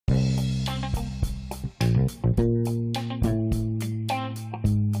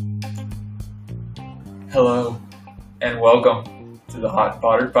Hello, and welcome to the Hot and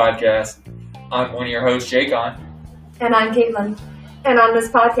Pottered Podcast. I'm one of your hosts, Jacon. And I'm Caitlin. And on this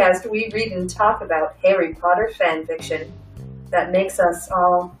podcast, we read and talk about Harry Potter fan fiction that makes us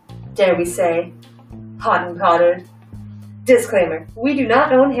all, dare we say, hot and pottered. Disclaimer, we do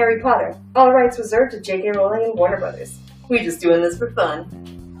not own Harry Potter. All rights reserved to J.K. Rowling and Warner Brothers. We're just doing this for fun.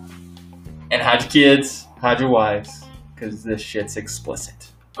 And hide your kids, hide your wives, because this shit's explicit.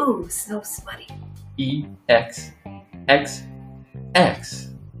 Ooh, so smutty. EXXX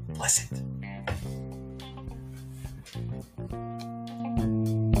explicit.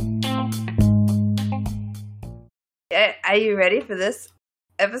 Are you ready for this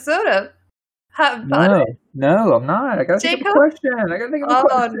episode of Hot and Pottered? No, I'm not. I gotta think of a question.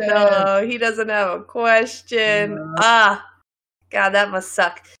 Oh, no, he doesn't have a question. God, that must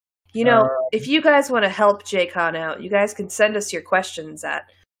suck. You know, if you guys want to help Jacon out, you guys can send us your questions at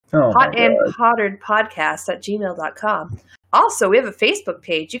hotandpotteredpodcast@gmail.com. Also, we have a Facebook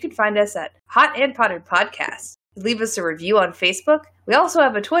page. You can find us at Hot and Pottered Podcast. Leave us a review on Facebook. We also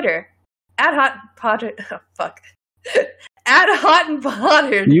have a Twitter at Hot Pottered. Oh, fuck. At Hot and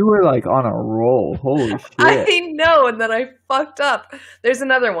Pottered. You were like on a roll. Holy shit. I know, and then I fucked up. There's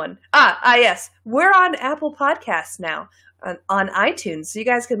another one. Yes. We're on Apple Podcasts now. On iTunes, so you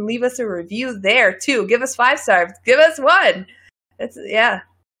guys can leave us a review there too. Give us 5 stars. Give us 1. Yeah,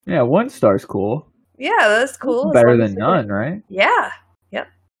 1 star's cool. Yeah, that's cool. Better than none, right? Yeah. Yep.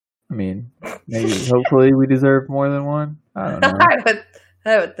 I mean, maybe hopefully we deserve more than 1. I don't know.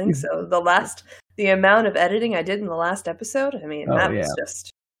 I would think so. The amount of editing I did in the last episode, I mean, that was just.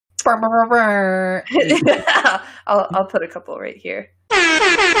 I'll put a couple right here.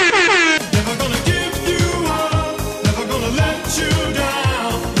 Never gonna give you up, never gonna let you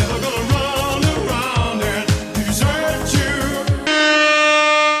down, never gonna run around and desert you.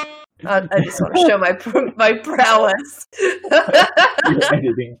 I just want to show my prowess. Your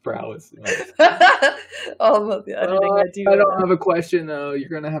editing prowess. All about the editing I do. I don't have a question though. You're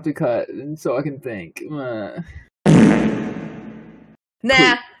gonna have to cut, and so I can think.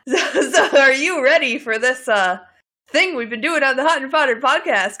 Nah. So are you ready for this thing we've been doing on the Hot and Pottered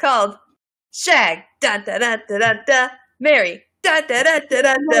Podcast called Shag, dun dun dun dun dun dun, Mary, dun dun dun dun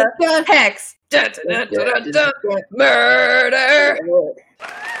dun dun, Hex, dun dun dun dun dun, Murder.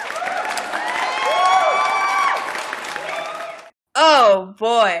 Oh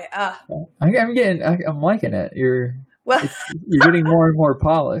boy! I'm liking it. You're getting more and more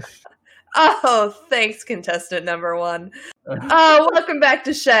polished. Oh, thanks, contestant number 1. Welcome back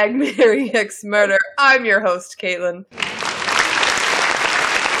to Shag, Marry, Hex, Murder. I'm your host, Caitlin.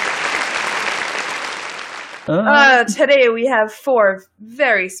 Today we have 4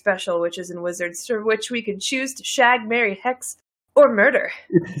 very special witches and wizards for which we can choose to shag, marry, hex, or murder.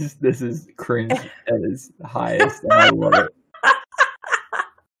 This is cringe at its highest, and I love it.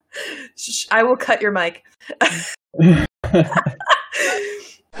 Shh, I will cut your mic.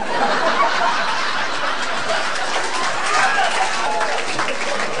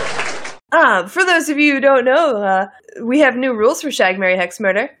 For those of you who don't know, we have new rules for Shag, Marry, Hex,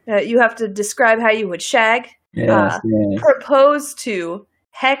 Murder. You have to describe how you would shag, propose to,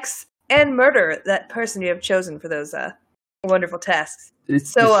 hex, and murder that person you have chosen for those wonderful tasks.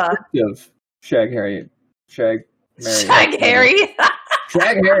 It's descriptive. Shag, Harry. Shag, Marry. Shag, Harry.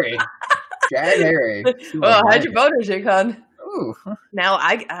 Shag, Harry. Shag, Harry. Oh, how'd your boner, Jacon? Ooh. Now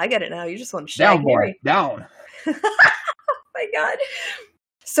I get it now. You just want to shag down, Harry. Boy. Down. Oh my god.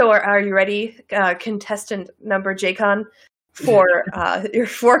 So are you ready, contestant number Jacon, for your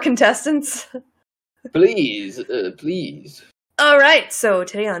 4 contestants? Please. All right. So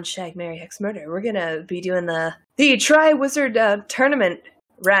today on Shag, Marry, Hex, Murder, we're gonna be doing the Tri-Wizard tournament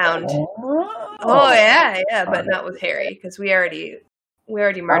round. Oh yeah, but not with Harry because we already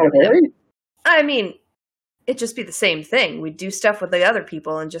murdered him. Harry? I mean, it'd just be the same thing. We'd do stuff with the other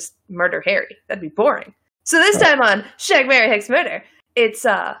people and just murder Harry. That'd be boring. So this time on Shag, Marry, Hex, Murder, it's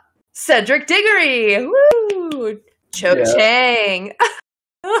Cedric Diggory, woo, Cho Chang,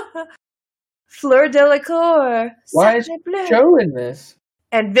 Fleur Delacour, why is Cho in this?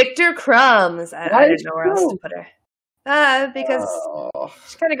 And Victor Crumbs. I didn't know where else to put her. Because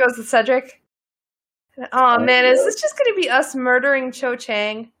she kind of goes with Cedric. Oh man, is this just going to be us murdering Cho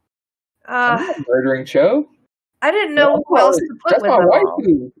Chang? I'm not murdering Cho. I didn't know who else to put that's with my them wife. all.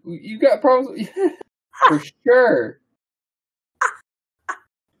 You got problems for sure.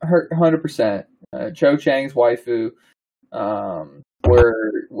 100%. Cho Chang's waifu.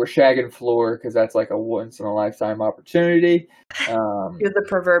 We're shagging Floor because that's like a once in a lifetime opportunity. You're the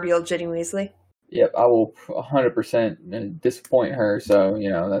proverbial Ginny Weasley. Yep, I will 100% disappoint her, so,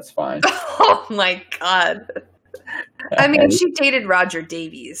 that's fine. Oh my god. I mean, she dated Roger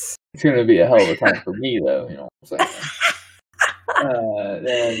Davies. It's going to be a hell of a time for me, though, you know what I'm saying?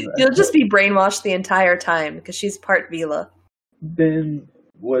 Then, You'll just be brainwashed the entire time because she's part Vila. Then,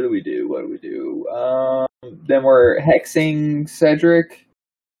 what do we do? Then we're hexing Cedric.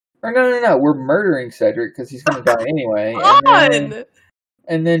 Or no, we're murdering Cedric because he's going to die anyway.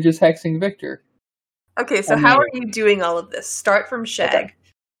 And then just hexing Victor. Okay, so how are you doing all of this? Start from Shag. Okay.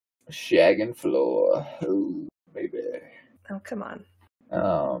 Shag and floor. Ooh, baby. Oh, come on.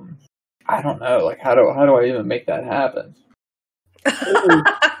 I don't know. Like, how do I even make that happen?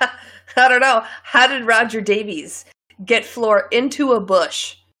 I don't know. How did Roger Davies get Floor into a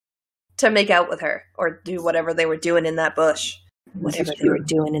bush to make out with her? Or do whatever they were doing in that bush? Whatever they were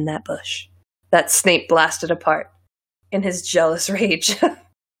doing in that bush. That Snape blasted apart in his jealous rage.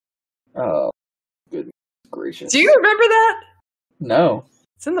 Oh, goodness gracious. Do you remember that? No.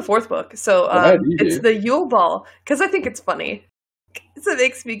 It's in the fourth book. So it's the Yule Ball, because I think it's funny. It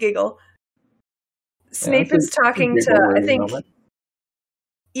makes me giggle. Snape is talking to, I think,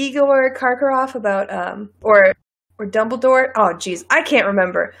 Igor Karkaroff about, or Dumbledore. Oh, geez, I can't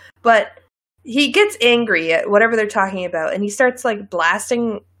remember. But he gets angry at whatever they're talking about, and he starts, like,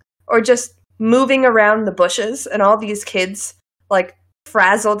 blasting or just moving around the bushes, and all these kids, like,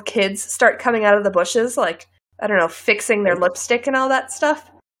 frazzled kids, start coming out of the bushes, like, I don't know, fixing their lipstick and all that stuff.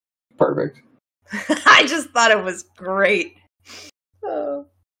 Perfect. I just thought it was great. Oh.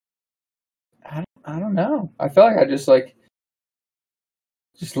 I don't know. I feel like I just let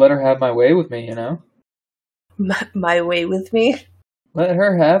her have my way with me, My way with me? Let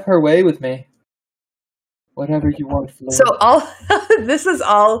her have her way with me. Whatever you want, Flo. So this is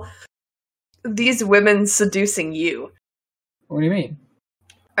all these women seducing you. What do you mean?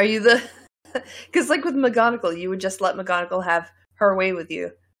 Are you the... Because like with McGonagall, you would just let McGonagall have her way with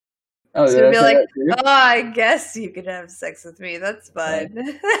you. Oh, so you'd be like, oh, I guess you could have sex with me. That's fine.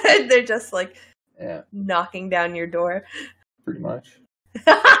 And they're just like knocking down your door. Pretty much.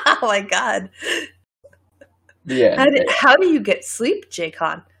 Oh my god. Yeah. How do you get sleep,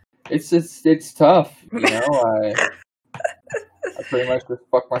 J-Con? It's tough, I pretty much just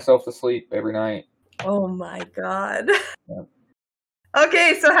fuck myself to sleep every night. Oh my god. Yeah.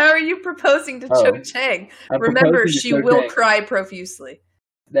 Okay, so how are you proposing to Cho Chang? Remember, she will cry profusely.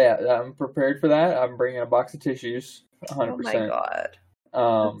 Yeah, I'm prepared for that. I'm bringing a box of tissues, 100%. Oh my god.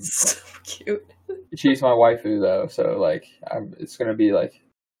 That's so cute. She's my waifu, though, so, it's gonna be,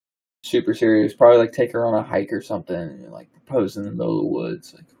 super serious. Probably, take her on a hike or something, and, propose in the middle of the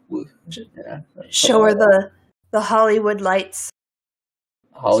woods. Show her the Hollywood lights.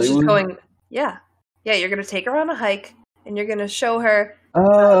 Hollywood? So she's going, yeah, you're gonna take her on a hike, and you're gonna show her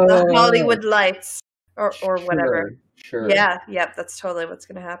the Hollywood lights, or whatever. Sure. Yeah, that's totally what's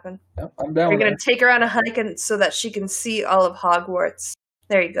gonna happen. Yep, I'm down. You're gonna take her on a hike, so that she can see all of Hogwarts.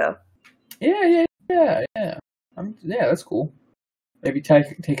 There you go. Yeah. Yeah, that's cool. Maybe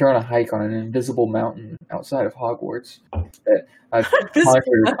take her on a hike on an invisible mountain outside of Hogwarts. I've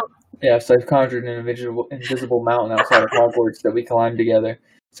conjured an invisible mountain outside of Hogwarts that we climb together.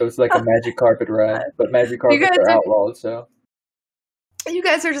 So it's like a magic carpet ride, but magic carpets are outlawed. So you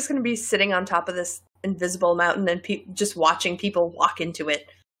guys are just going to be sitting on top of this invisible mountain and just watching people walk into it.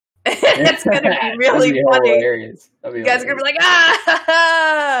 It's going to be really funny. Hilarious. You guys are going to be like,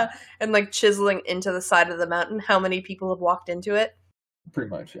 and chiseling into the side of the mountain. How many people have walked into it?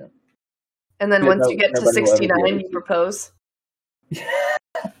 Pretty much, yeah. And then once you get to 69, you propose.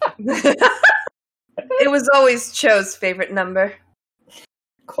 It was always Cho's favorite number.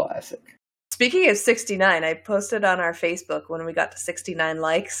 Classic. Speaking of 69, I posted on our Facebook when we got to 69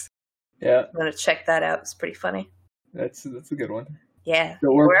 likes. Yeah. I'm going to check that out. It's pretty funny. That's a good one. Yeah.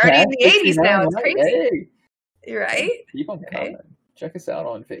 So we're already in the 80s now. It's crazy. Hey. You're right? Keep on coming. Check us out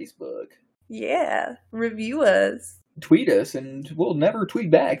on Facebook. Yeah. Review us. Tweet us, and we'll never tweet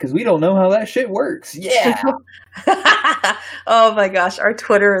back because we don't know how that shit works. Yeah. Oh my gosh. Our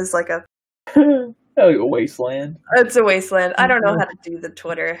Twitter is like a wasteland. It's a wasteland. I don't know how to do the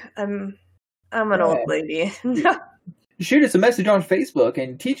Twitter. I'm an old lady. Shoot us a message on Facebook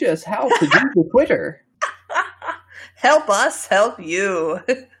and teach us how to do the Twitter. Help us help you.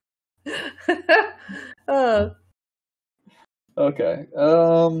 Okay.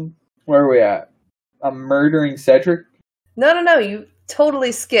 Where are we at? I'm murdering Cedric? No. You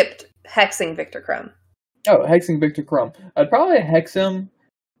totally skipped hexing Victor Crumb. Oh, hexing Victor Crumb. I'd probably hex him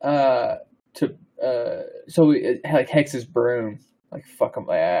hex his broom. Fuck him.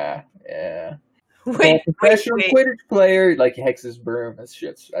 Yeah. Professional Quidditch player, like hex his broom. That's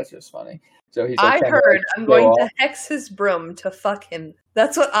just funny. So he's like, I heard I'm going to hex his broom to fuck him.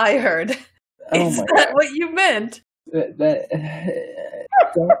 That's what I heard. Is that what you meant?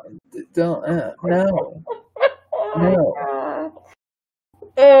 No.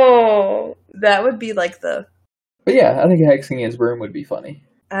 Oh, that would be like the. But yeah, I think hexing his broom would be funny.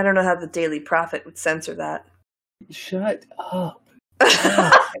 I don't know how the Daily Prophet would censor that. Shut up.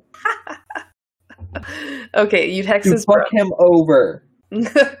 Okay, you'd hex his broom. Fuck him over.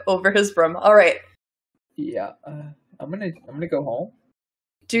 Over his broom. All right. Yeah, I'm gonna go home.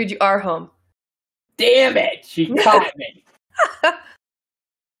 Dude, you are home. Damn it! She caught me.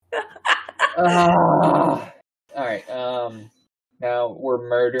 All right. Now we're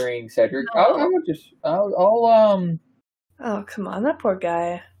murdering Cedric. No. I'll Oh, come on, that poor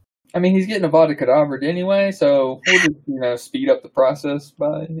guy. I mean, he's getting Avada Kedavra anyway, so we'll just speed up the process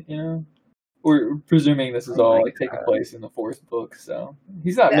by we're presuming this is all taking place in the fourth book, so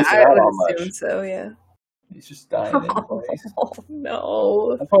he's not missing out on much. I would assume so, yeah. He's just dying in place. Oh,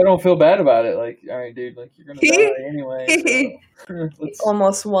 no. That's why I don't feel bad about it. Like, all right, dude, like, you're gonna die anyway. So he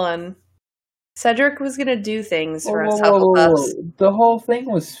almost won. Cedric was gonna do things for us. The whole thing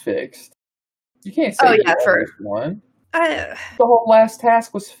was fixed. You can't say first one. The whole last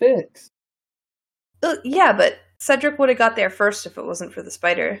task was fixed. Yeah, but Cedric would have got there first if it wasn't for the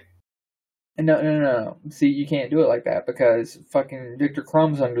spider. No. See, you can't do it like that because fucking Victor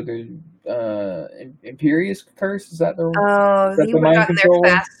Crumb's under the Imperious curse. Is that the? Oh, he would have gotten there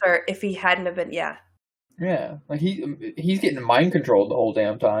faster if he hadn't have been. Yeah. Yeah, like he's getting mind controlled the whole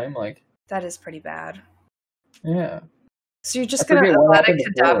damn time. Like that is pretty bad. Yeah. So you're just gonna let it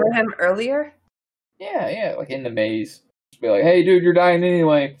cadaver him earlier? Yeah, like in the maze. Just be like, hey, dude, you're dying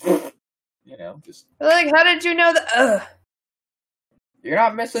anyway. Just like, how did you know that? Ugh. You're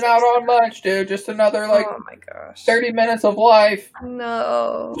not missing out on much, dude. Just another, oh my gosh, 30 minutes of life.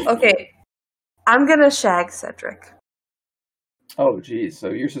 No. Okay. I'm gonna shag Cedric. Oh, geez. So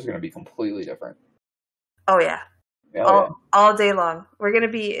yours is gonna be completely different. Oh, yeah. All day long. We're gonna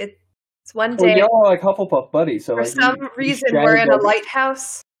be, it's one day. Well, y'all are like Hufflepuff buddies, so for some reason we're in a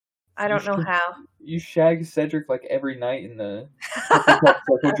lighthouse. I don't know how. You shag Cedric like every night in the Hufflepuff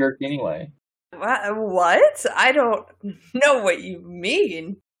Circle Jerk anyway. What? I don't know what you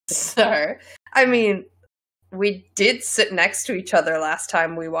mean, sir. I mean, we did sit next to each other last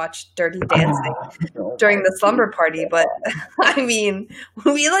time we watched Dirty Dancing during the slumber party, but I mean,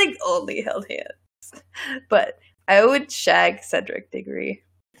 we only held hands. But I would shag Cedric Diggory.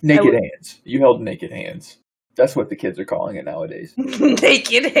 Naked hands. You held naked hands. That's what the kids are calling it nowadays.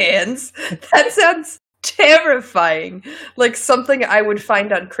 Naked hands? That sounds terrifying. Like something I would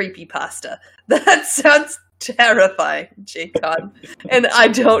find on Creepypasta. That sounds terrifying, J-Con. And I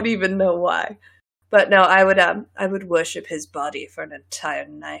don't even know why. But no, I would worship his body for an entire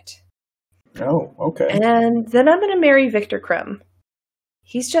night. Oh, okay. And then I'm gonna marry Victor Crumb.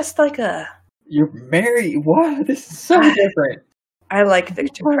 He's just like a... You're married? What? This is so different. I like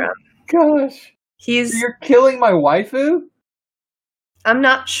Victor Crumb. Gosh. So you're killing my waifu? I'm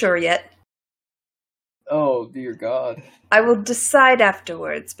not sure yet. Oh, dear God. I will decide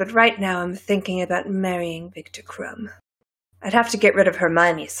afterwards, but right now I'm thinking about marrying Victor Crumb. I'd have to get rid of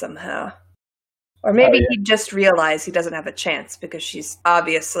Hermione somehow. Or maybe he'd just realize he doesn't have a chance because she's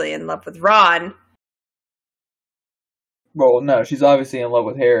obviously in love with Ron. Well, no, she's obviously in love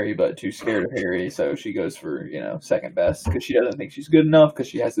with Harry, but too scared of Harry, so she goes for, second best because she doesn't think she's good enough because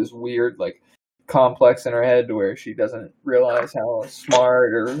she has this weird, complex in her head to where she doesn't realize how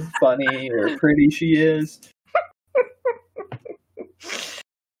smart or funny or pretty she is.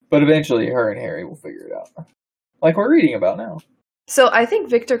 But eventually her and Harry will figure it out. Like we're reading about now. So I think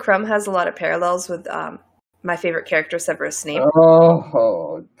Victor Crumb has a lot of parallels with my favorite character, Severus Snape.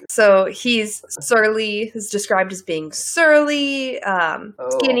 Oh. So he's surly, is described as being surly,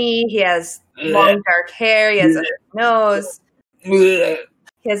 skinny, he has long dark hair, he has a nose.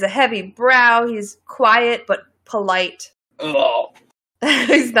 He has a heavy brow. He's quiet but polite.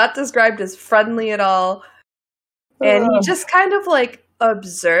 He's not described as friendly at all. And he just kind of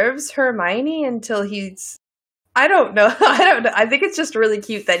observes Hermione until he's... I don't know. I think it's just really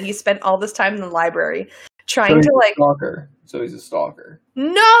cute that he spent all this time in the library trying to stalker. So he's a stalker.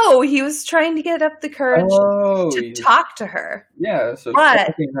 No, he was trying to get up the courage to talk to her. Yeah, so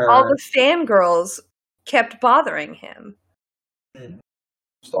but all the fangirls kept bothering him.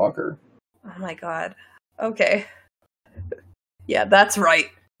 Stalker. Oh my god. Okay. Yeah, that's right.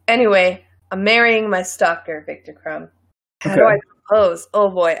 Anyway, I'm marrying my stalker, Victor Crumb. How do I propose?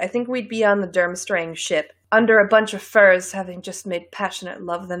 Oh boy, I think we'd be on the Durmstrang ship under a bunch of furs, having just made passionate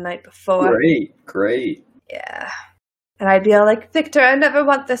love the night before. Great. Yeah. And I'd be all like, Victor, I never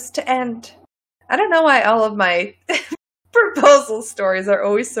want this to end. I don't know why all of my proposal stories are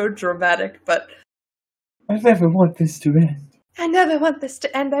always so dramatic, but... I never want this to end. I never want this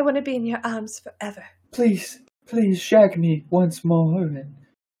to end. I want to be in your arms forever. Please shag me once more.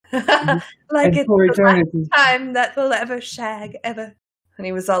 Like it's the last time that we'll ever shag, ever. And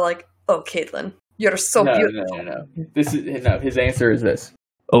he was all like, oh, Caitlin, you're so beautiful. No. His answer is this.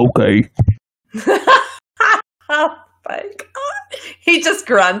 Okay. Oh my god. He just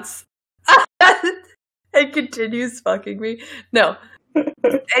grunts. And continues fucking me. No.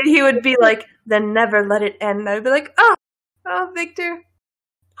 And he would be like, then never let it end. I'd be like, oh, Victor,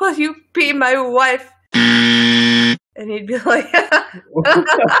 will you be my wife? And he'd be like,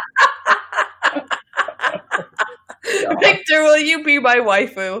 Victor, will you be my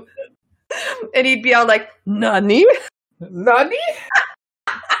waifu? And he'd be all like, Nani? Nani?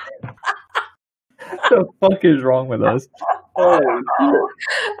 What the fuck is wrong with us? I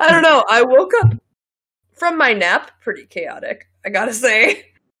don't know. I woke up from my nap pretty chaotic, I gotta say.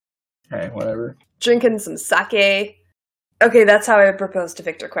 Hey, whatever. Drinking some sake. Okay, that's how I propose to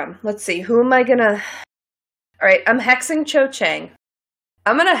Victor Crumb. Let's see, who am I gonna... Alright, I'm hexing Cho Chang.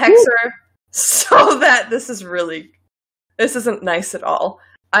 I'm gonna hex her so that... This isn't nice at all.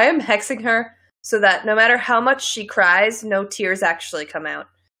 I am hexing her so that no matter how much she cries, no tears actually come out.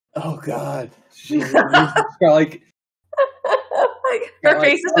 Oh god. She's got like... her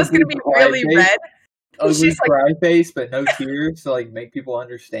face is just gonna be really red. Ugly cry face, but no tears to like make people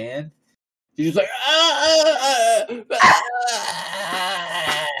understand. She's just like,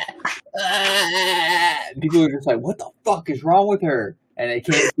 and people are just like, what the fuck is wrong with her? And they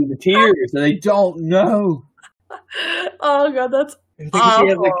can't see the tears, so they don't know. Oh god, that's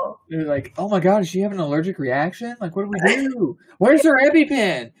awful. They're like, oh my god, is she having an allergic reaction? Like, what do we do? Where's her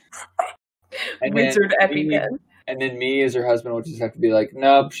EpiPen? Wizard EpiPen. And then me as her husband will just have to be like,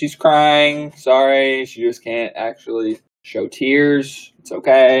 nope, she's crying. Sorry, she just can't actually show tears. It's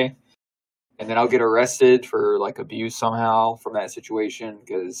okay. And then I'll get arrested for like abuse somehow from that situation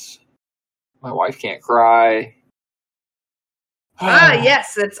because my wife can't cry.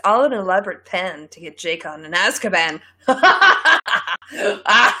 Yes, it's all an elaborate plan to get Jake on an Azkaban.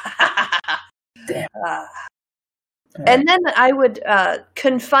 Damn. And then I would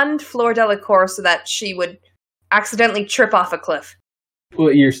confund Fleur Delacour so that she would accidentally trip off a cliff.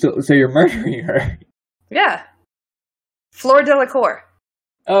 Well, you're murdering her. Yeah. Fleur Delacour.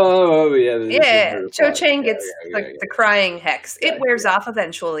 Oh, yeah. Yeah, Cho Chang gets the crying hex. It wears off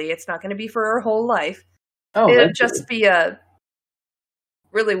eventually. It's not going to be for her whole life. It'll just be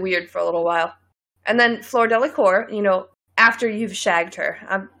really weird for a little while. And then Fleur Delacour, after you've shagged her,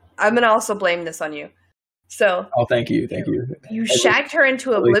 I'm going to also blame this on you. So. Oh, thank you. You shagged her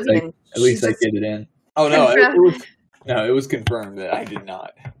into oblivion. At least I get it in. Oh, no, it was confirmed that I did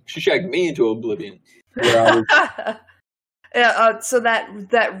not. She shagged me into oblivion. So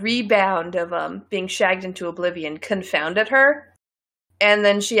that rebound of being shagged into oblivion confounded her, and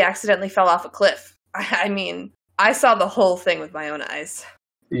then she accidentally fell off a cliff. I mean, I saw the whole thing with my own eyes.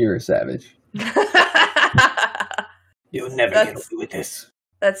 You're a savage. You'll never get away with this.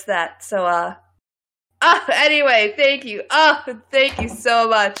 That's that. So, anyway, thank you. Thank you so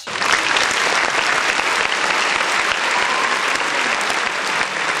much.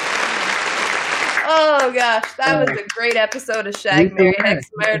 Oh gosh, that was a great episode of Shag, Marry, Hex,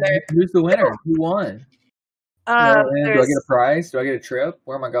 Murder. Who's the winner? Who won? Do I get a prize? Do I get a trip?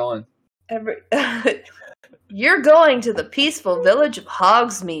 Where am I going? You're going to the peaceful village of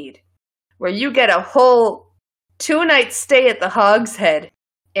Hogsmeade, where you get a whole 2-night stay at the Hog's Head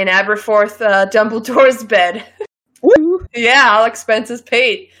in Aberforth Dumbledore's bed. Woo! Yeah, all expenses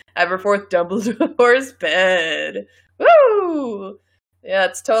paid. Aberforth Dumbledore's bed. Woo! Yeah,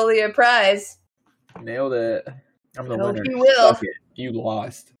 it's totally a prize. Nailed it. I'm the winner. You will. Fuck it. You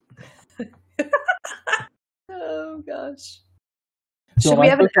lost. Oh gosh. So should we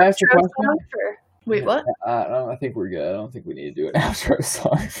have an outro song? Wait, what? I think we're good. I don't think we need to do an outro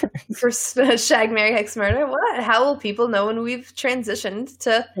song for Shag, Marry, Hex, Murder. What? How will people know when we've transitioned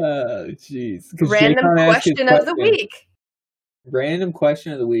to jeez. Random question of the week? Random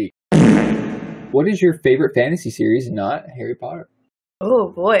question of the week. What is your favorite fantasy series not Harry Potter? Oh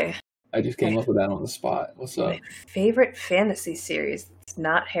boy. I just came up with that on the spot. What's up? My favorite fantasy series that's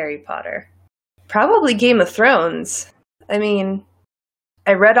not Harry Potter. Probably Game of Thrones. I mean,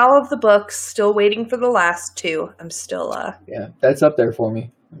 I read all of the books, still waiting for the last 2. I'm still yeah, that's up there for me.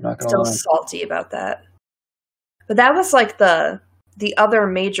 I'm not gonna lie. Salty about that. But that was like the other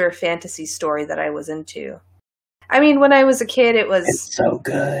major fantasy story that I was into. I mean, when I was a kid, It's so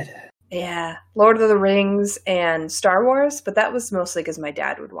good. Yeah, Lord of the Rings and Star Wars, but that was mostly because my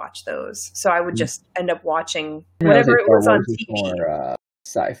dad would watch those. So I would just end up watching whatever it was on TV. More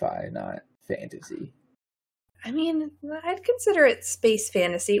sci-fi, not fantasy. I mean, I'd consider it space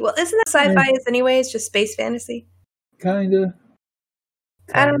fantasy. Well, isn't that sci-fi is anyways, just space fantasy? Kinda.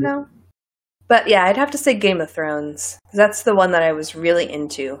 I don't know. But yeah, I'd have to say Game of Thrones. That's the one that I was really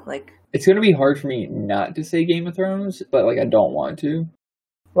into. Like, it's going to be hard for me not to say Game of Thrones, but like I don't want to.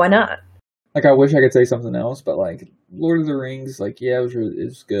 Why not? Like, I wish I could say something else, but like Lord of the Rings, like, yeah, it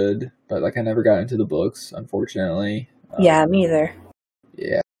was good, but like I never got into the books, unfortunately. Yeah, me either.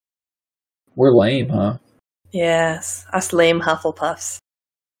 Yeah. We're lame, huh? Yes, us lame Hufflepuffs.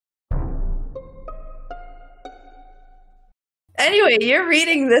 Anyway, you're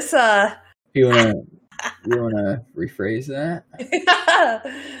reading this, You wanna rephrase that? I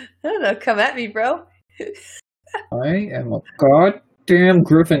don't know, come at me, bro. I am a goddamn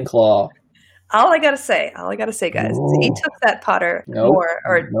Gryffindor. All I gotta say, guys, is he took that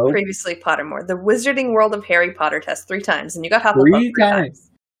previously Pottermore, the Wizarding World of Harry Potter test 3 times, and you got Hufflepuff 3 times.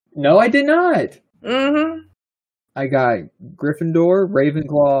 No, I did not. Mm-hmm. I got Gryffindor,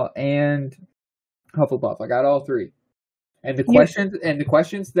 Ravenclaw, and Hufflepuff. I got all 3. And the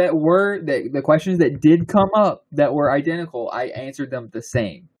questions that did come up that were identical, I answered them the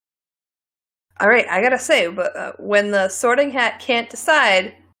same. All right, I gotta say, but when the Sorting Hat can't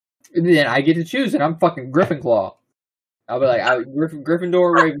decide, then I get to choose, and I'm fucking Gryffindor. I'll be like, Gryffindor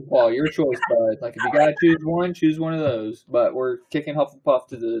or Ravenclaw, your choice, bud. Like, if you gotta choose one of those. But we're kicking Hufflepuff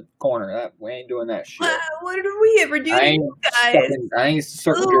to the corner. We ain't doing that shit. What did we ever do, guys? I ain't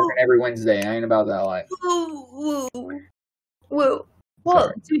circle jerking every Wednesday. I ain't about that life. Whoa.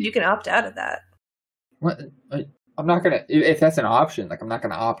 Well, dude, you can opt out of that. What? I'm not gonna. If that's an option, like, I'm not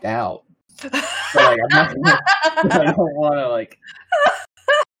gonna opt out. But, like, I'm not gonna. I don't want to, like.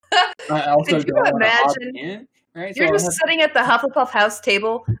 I also don't want to opt in. Right? You're just sitting at the Hufflepuff house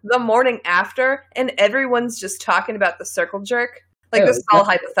table the morning after, and everyone's just talking about the circle jerk. Like, this is all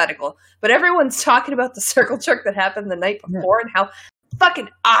hypothetical, but everyone's talking about the circle jerk that happened the night before and how fucking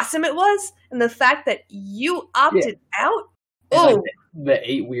awesome it was, and the fact that you opted out. Oh, like,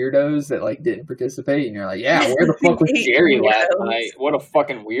 the 8 weirdos that like didn't participate, and you're like, yeah, where the fuck was Jerry last night? What a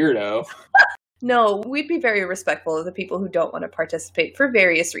fucking weirdo. No, we'd be very respectful of the people who don't want to participate for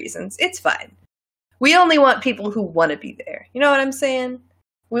various reasons. It's fine. We only want people who want to be there. You know what I'm saying?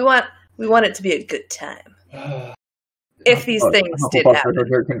 We want it to be a good time. If these things did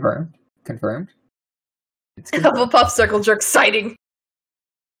happen. Confirmed. It's Hufflepuff circle jerk sighting.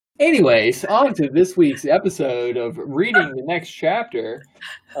 Anyways, on to this week's episode of reading the next chapter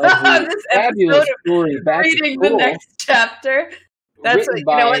of the fabulous story Back reading to School, the next chapter. That's written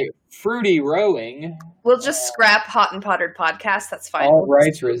by Fruity Rowing. We'll just scrap Hot and Pottered podcast. That's fine. All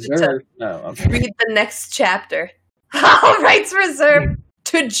rights reserved. Read the next chapter. All rights reserved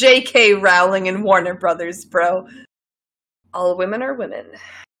to J.K. Rowling and Warner Brothers, bro. All women are women.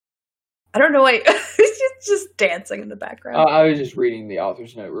 I don't know why. It's just dancing in the background. I was just reading the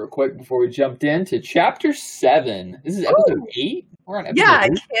author's note real quick before we jumped into Chapter 7. This is episode 8? We're on episode 8? I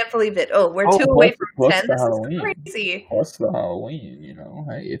can't believe it. We're 2 away from 10. This is crazy. Plus the Halloween, you know.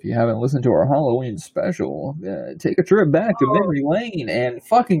 Hey, if you haven't listened to our Halloween special, take a trip back to memory lane and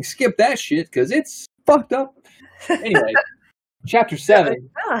fucking skip that shit, because it's fucked up. Anyway, Chapter 7.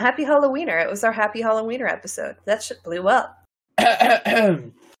 Oh, Happy Halloweener. It was our Happy Halloweener episode. That shit blew up.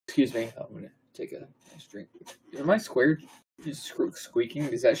 Excuse me. I'm going to take a nice drink. Am I squared? Just squeaking?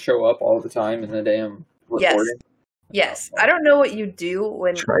 Does that show up all the time in the damn recording? Yes. I don't know what you do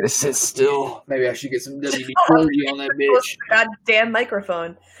when... Try to sit still. Maybe I should get some WD-40 on that bitch. Goddamn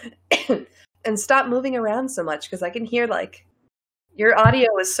microphone. And stop moving around so much, because I can hear, like... Your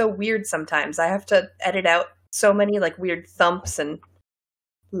audio is so weird sometimes. I have to edit out so many, like, weird thumps and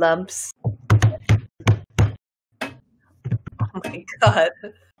lumps. Oh my god.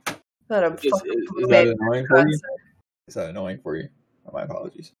 Is that annoying for you? Is that annoying for you? Oh, my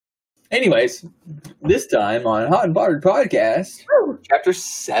apologies. Anyways, this time on Hot and Pottered Podcast, Chapter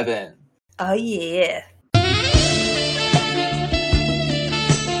 7. Oh, yeah.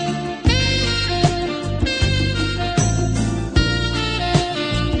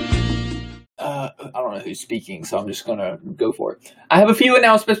 I don't know who's speaking, so I'm just going to go for it. I have a few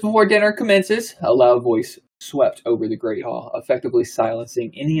announcements before dinner commences. A loud voice swept over the Great Hall, effectively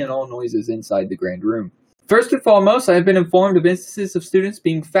silencing any and all noises inside the Grand Room. First and foremost, I have been informed of instances of students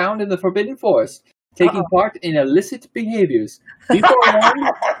being found in the Forbidden Forest, taking part in illicit behaviors. Be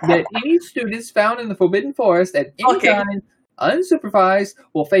forewarned that any students found in the Forbidden Forest at any time unsupervised,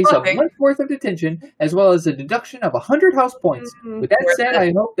 will face a month's worth of detention, as well as a deduction of 100 house points. With that said,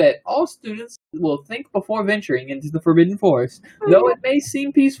 I hope that all students will think before venturing into the Forbidden Forest. Though it may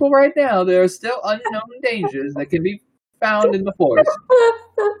seem peaceful right now, there are still unknown dangers that can be found in the forest.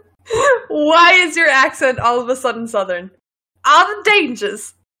 Why is your accent all of a sudden Southern? All the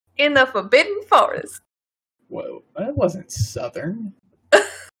dangers in the Forbidden Forest. Whoa, that wasn't Southern.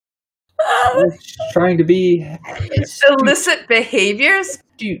 I was trying to be illicit behaviors.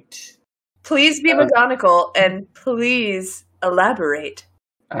 Astute. Please be McGonagall and please elaborate.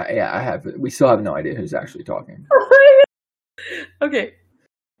 Yeah, I have. We still have no idea who's actually talking. Okay.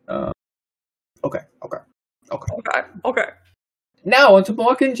 Okay. Now, on to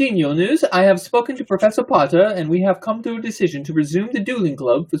more congenial news. I have spoken to Professor Potter, and we have come to a decision to resume the dueling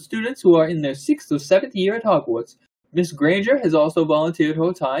club for students who are in their 6th or 7th year at Hogwarts. Miss Granger has also volunteered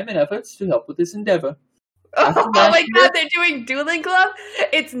her time and efforts to help with this endeavor. Oh my god, they're doing dueling club?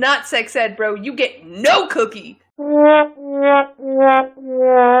 It's not sex ed, bro. You get no cookie.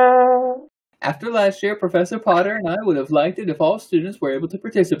 After last year, Professor Potter and I would have liked it if all students were able to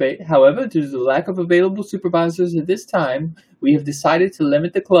participate. However, due to the lack of available supervisors at this time, we have decided to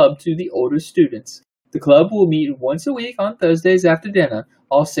limit the club to the older students. The club will meet once a week on Thursdays after dinner.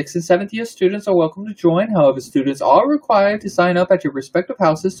 All 6th and 7th year students are welcome to join. However, students are required to sign up at your respective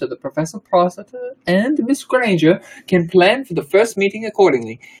houses so that Professor Potter and Miss Granger can plan for the first meeting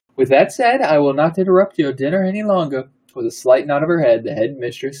accordingly. With that said, I will not interrupt your dinner any longer. With a slight nod of her head, the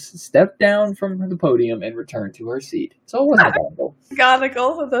headmistress stepped down from the podium and returned to her seat. So it wasn't McGonagall.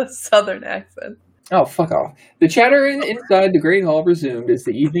 McGonagall with a southern accent. Oh, fuck off. The chatter inside the Great Hall resumed as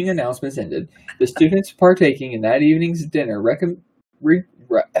the evening announcements ended. The students partaking in that evening's dinner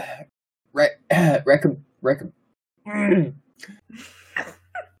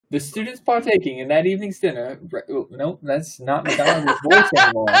The students partaking in that evening's dinner... Nope, that's not McGonagall's voice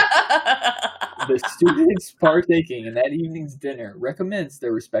anymore. The students partaking in that evening's dinner recommenced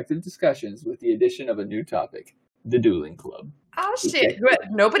their respective discussions with the addition of a new topic, the dueling club. Oh, shit.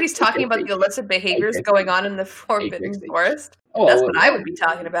 Nobody's talking about the illicit behaviors going on in the Forbidden Forest? Oh, that's what I would be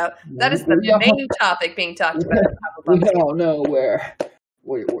talking about. That is the main topic being talked about. We don't know where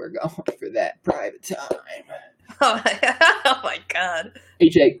we're going for that private time. Oh my god.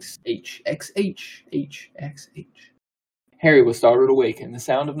 HXHXHXH. Harry was startled awake and the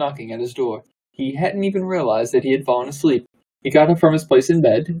sound of knocking at his door. He hadn't even realized that he had fallen asleep. He got up from his place in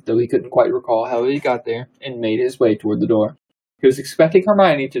bed, though he couldn't quite recall how he got there, and made his way toward the door. He was expecting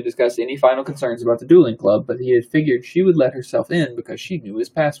Hermione to discuss any final concerns about the dueling club, but he had figured she would let herself in because she knew his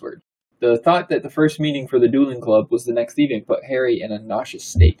password. The thought that the first meeting for the dueling club was the next evening put Harry in a nauseous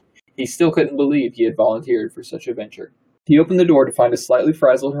state. He still couldn't believe he had volunteered for such a venture. He opened the door to find a slightly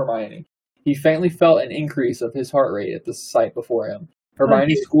frazzled Hermione. He faintly felt an increase of his heart rate at the sight before him.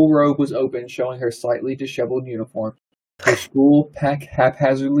 Hermione's school robe was open, showing her slightly disheveled uniform. Her school pack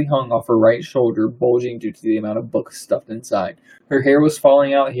haphazardly hung off her right shoulder, bulging due to the amount of books stuffed inside. Her hair was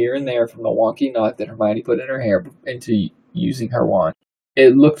falling out here and there from the wonky knot that Hermione put in her hair into using her wand.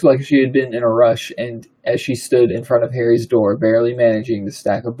 It looked like she had been in a rush, and as she stood in front of Harry's door, barely managing the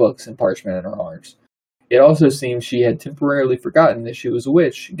stack of books and parchment in her arms. It also seemed she had temporarily forgotten that she was a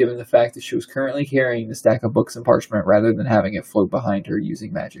witch, given the fact that she was currently carrying the stack of books and parchment rather than having it float behind her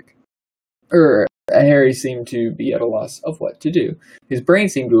using magic. Harry seemed to be at a loss of what to do. His brain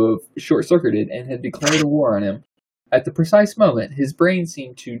seemed to have short-circuited and had declared a war on him. At the precise moment, his brain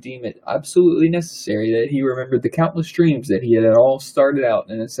seemed to deem it absolutely necessary that he remembered the countless dreams that he had all started out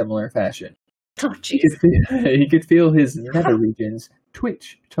in a similar fashion. Oh, jeez. He could feel his nether regions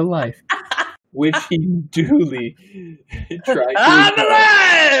twitch to life, which he duly tried to... I'm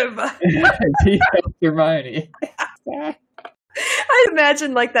alive! He helped Hermione. I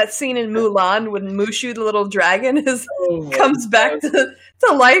imagine like that scene in Mulan when Mushu, the little dragon, comes back to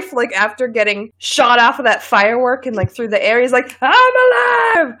life like after getting shot off of that firework and like through the air. He's like, I'm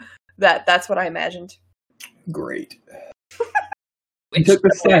alive! That's what I imagined. Great. He took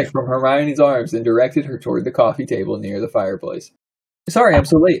the stack from Hermione's arms and directed her toward the coffee table near the fireplace. Sorry I'm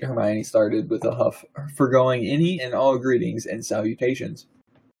so late, Hermione started with a huff, foregoing any and all greetings and salutations.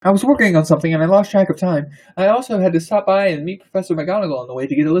 I was working on something and I lost track of time. I also had to stop by and meet Professor McGonagall on the way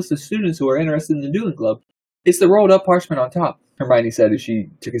to get a list of students who are interested in the dueling club. It's the rolled up parchment on top, Hermione said as she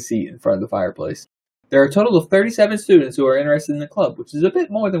took a seat in front of the fireplace. There are a total of 37 students who are interested in the club, which is a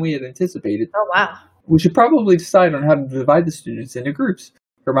bit more than we had anticipated. Oh, wow. We should probably decide on how to divide the students into groups.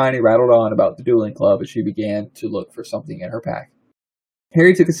 Hermione rattled on about the dueling club as she began to look for something in her pack.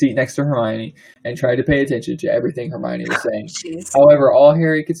 Harry took a seat next to Hermione and tried to pay attention to everything Hermione was saying. Jeez. However, all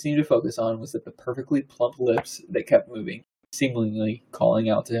Harry could seem to focus on was that the perfectly plump lips that kept moving. seemingly calling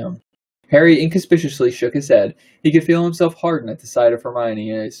out to him. Harry inconspicuously shook his head. He could feel himself harden at the sight of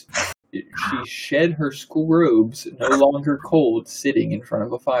Hermione as she shed her school robes, no longer cold, sitting in front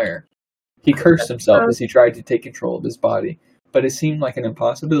of a fire. He cursed himself as he tried to take control of his body, but it seemed like an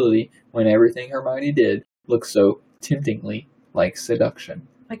impossibility when everything Hermione did looked so temptingly like seduction.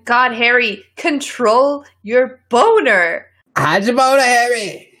 My God, Harry, control your boner! How's your boner,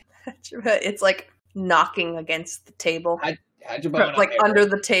 Harry? It's like knocking against the table. How's your boner, like Harry? under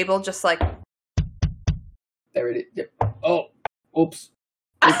the table, just like... There it is. Yep. Oh, oops.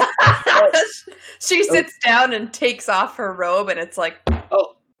 She sits down and takes off her robe, and it's like...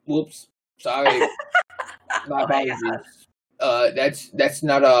 Oh, whoops. Sorry. My apologies. That's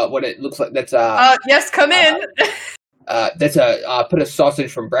not what it looks like. That's yes, come in. That's put a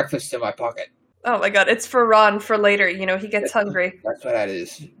sausage from breakfast in my pocket. Oh my God, it's for Ron for later. You know, he gets hungry. That's what that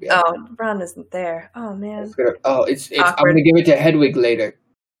is. Yeah. Oh, Ron isn't there. Oh man. It's I'm gonna give it to Hedwig later.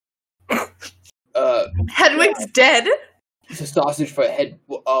 Hedwig's dead. It's a sausage for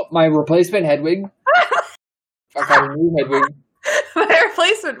my replacement Hedwig. I got a new Hedwig. My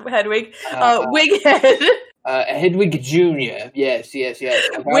replacement Hedwig. Wighead. Hedwig Jr. Yes.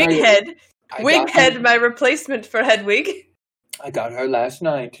 Wighead. Wighead, my replacement for Hedwig. I got her last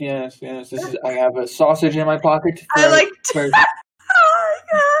night. Yes. I have a sausage in my pocket. Oh my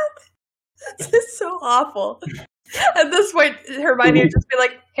God. This is so awful. At this point, Hermione would just be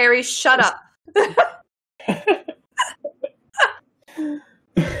like, Harry, shut up.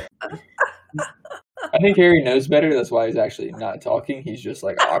 I think Harry knows better. That's why he's actually not talking. He's just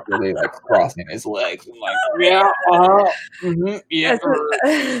like awkwardly like crossing his legs and like, yeah, yeah.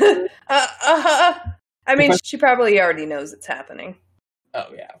 I mean, she probably already knows it's happening. Oh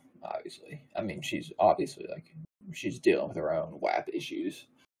yeah, obviously. I mean, she's obviously like she's dealing with her own WAP issues.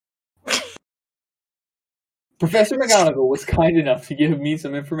 Professor McGonagall was kind enough to give me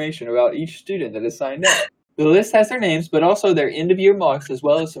some information about each student that has signed up. The list has their names, but also their end-of-year marks, as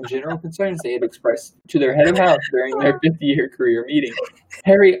well as some general concerns they had expressed to their head of house during their fifth-year career meeting.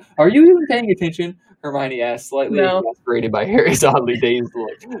 Harry, are you even paying attention? Hermione asked, slightly exasperated by Harry's oddly dazed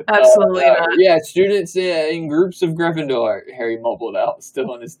look. Absolutely not. Yeah, students in groups of Gryffindor, Harry mumbled out,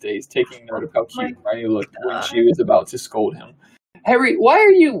 still in his daze, taking note of how cute Hermione looked when she was about to scold him. Harry, why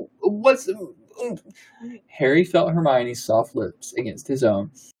are you... Harry felt Hermione's soft lips against his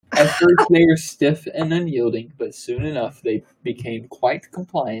own. At first they were stiff and unyielding, but soon enough they became quite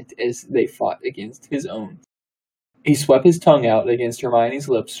compliant as they fought against his own. He swept his tongue out against Hermione's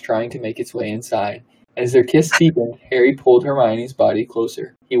lips, trying to make its way inside. As their kiss deepened, Harry pulled Hermione's body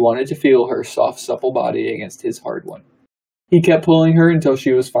closer. He wanted to feel her soft, supple body against his hard one. He kept pulling her until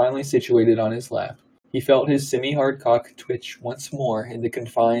she was finally situated on his lap. He felt his semi-hard cock twitch once more in the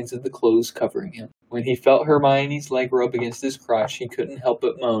confines of the clothes covering him. When he felt Hermione's leg rub against his crotch, he couldn't help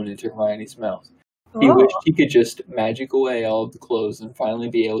but moan into Hermione's mouth. He wished he could just magic away all of the clothes and finally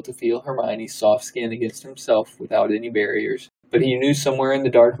be able to feel Hermione's soft skin against himself without any barriers. But he knew somewhere in the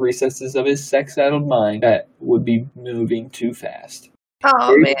dark recesses of his sex-addled mind that would be moving too fast.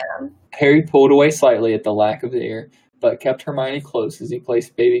 Oh, man. Harry pulled away slightly at the lack of air, but kept Hermione close as he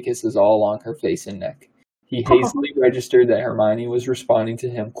placed baby kisses all along her face and neck. He hastily registered that Hermione was responding to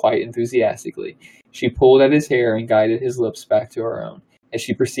him quite enthusiastically. She pulled at his hair and guided his lips back to her own, as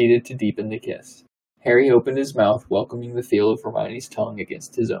she proceeded to deepen the kiss. Harry opened his mouth, welcoming the feel of Hermione's tongue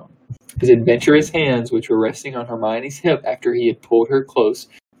against his own. His adventurous hands, which were resting on Hermione's hip after he had pulled her close,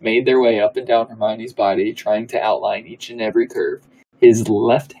 made their way up and down Hermione's body, trying to outline each and every curve. His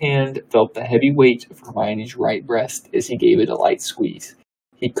left hand felt the heavy weight of Hermione's right breast as he gave it a light squeeze.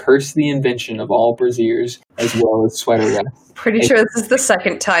 He cursed the invention of all brassiers as well as sweater vests. Pretty sure this is the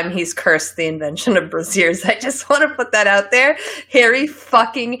second time he's cursed the invention of brassiers. I just want to put that out there. Harry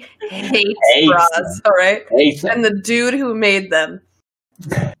fucking hates bras, all right? And the dude who made them.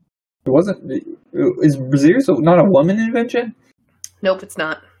 It wasn't... Is brassiers not a woman invention? Nope, it's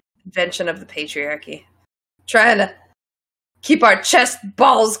not. Invention of the patriarchy. Trying to keep our chest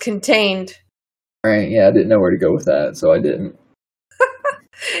balls contained. All right, yeah, I didn't know where to go with that, so I didn't.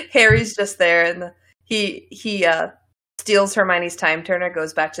 Harry's just there, and he steals Hermione's time turner,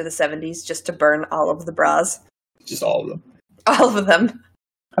 goes back to the 70s just to burn all of the bras. Just all of them. All of them.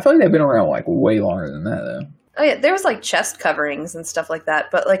 I feel like they've been around like way longer than that, though. Oh yeah, there was like chest coverings and stuff like that,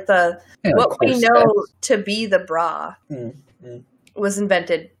 but like what we know to be the bra was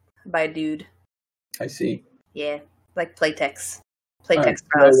invented by a dude. I see. Yeah, like Playtex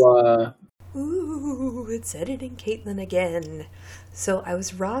bras. So, Ooh, it's editing Caitlin again. So I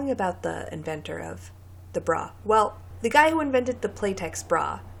was wrong about the inventor of the bra. Well, the guy who invented the Playtex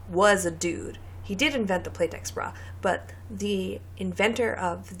bra was a dude, he did invent the Playtex bra, but the inventor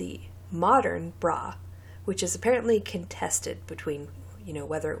of the modern bra, which is apparently contested between,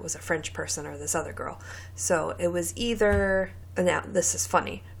 whether it was a French person or this other girl. So it was either, now this is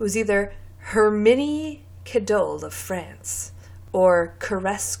funny, it was either Herminie Cadole of France or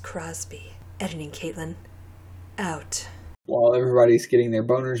Caress Crosby. Editing Caitlin. Out. While everybody's getting their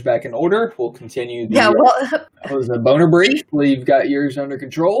boners back in order, we'll continue. That was a boner break. You've got yours under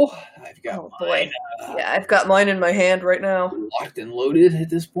control. I've got mine. Yeah, I've got mine in my hand right now. Locked and loaded at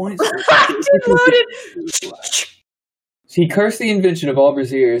this point. Locked and loaded. He cursed the invention of all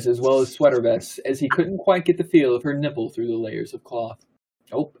brassieres as well as sweater vests, as he couldn't quite get the feel of her nipple through the layers of cloth.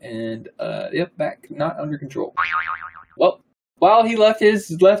 Oh, and back not under control. Well. While he left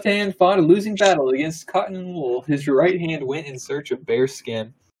his left hand fought a losing battle against cotton and wool, his right hand went in search of bare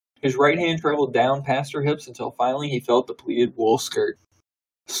skin. His right hand traveled down past her hips until finally he felt the pleated wool skirt.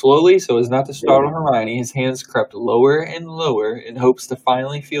 Slowly, so as not to startle Hermione, his hands crept lower and lower in hopes to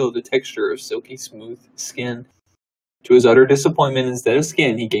finally feel the texture of silky smooth skin. To his utter disappointment, instead of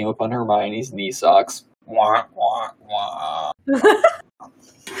skin, he came upon Hermione's knee socks. Wah, wah, wah.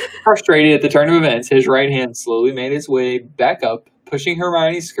 Frustrated at the turn of events, his right hand slowly made its way back up, pushing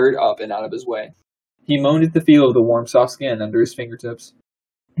Hermione's skirt up and out of his way. He moaned at the feel of the warm, soft skin under his fingertips.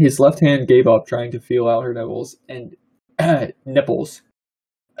 His left hand gave up trying to feel out her nipples and nipples.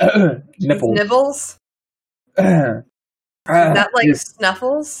 Nipples. Nibbles? Is that like his,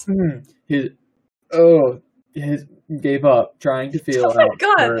 snuffles? His gave up trying to feel out. Oh my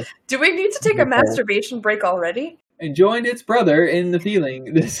god! Her Do we need to take a masturbation break already? And joined its brother in the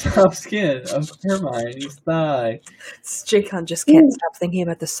feeling the soft skin of Hermione's thigh. Jacon just can't stop thinking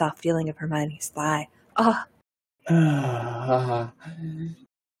about the soft feeling of Hermione's thigh.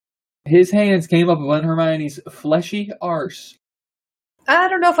 His hands came up upon Hermione's fleshy arse. I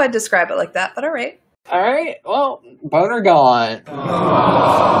don't know if I'd describe it like that, but alright. Alright, well, boner gone.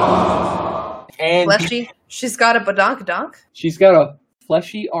 And fleshy? She's got a badonkadonk? She's got a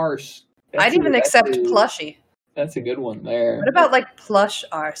fleshy arse. I'd even accept plushy. That's a good one there. What about like plush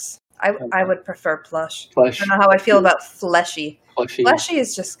arse? I would prefer plush. Plush. I don't know how I feel about fleshy. Fleshy. Fleshy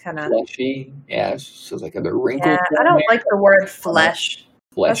is just kind of... Fleshy. Yeah, it's just like a wrinkle. Yeah, I don't like the word flesh.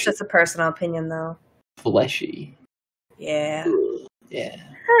 Fleshy. That's just a personal opinion, though. Fleshy. Yeah. Yeah.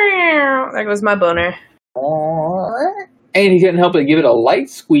 There goes my boner. And he couldn't help but give it a light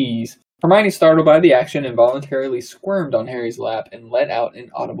squeeze. Hermione, startled by the action, involuntarily squirmed on Harry's lap and let out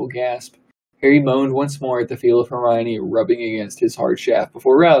an audible gasp. Harry moaned once more at the feel of Hermione rubbing against his hard shaft.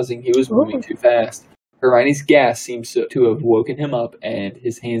 Before rousing, he was moving too fast. Hermione's gasp seemed to have woken him up, and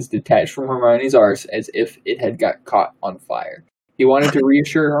his hands detached from Hermione's arse as if it had got caught on fire. He wanted to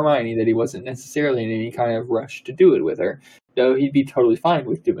reassure Hermione that he wasn't necessarily in any kind of rush to do it with her, though he'd be totally fine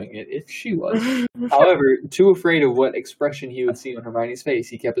with doing it if she was. However, too afraid of what expression he would see on Hermione's face,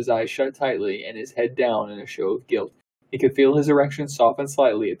 he kept his eyes shut tightly and his head down in a show of guilt. He could feel his erection soften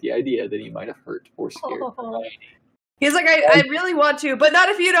slightly at the idea that he might have hurt or scared Hermione. He's like, I really want to, but not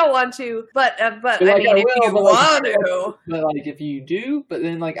if you don't want to. But I mean, if you want to. But like, if you do, but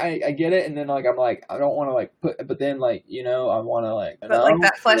then like, I get it, and then like, I'm like, I don't want to like put, but then like, I want to like. But like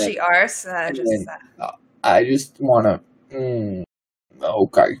that fleshy arse, I just want to.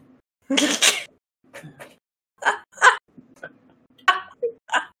 Okay.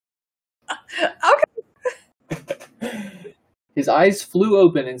 Okay. His eyes flew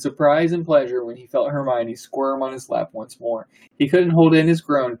open in surprise and pleasure when he felt Hermione squirm on his lap once more. He couldn't hold in his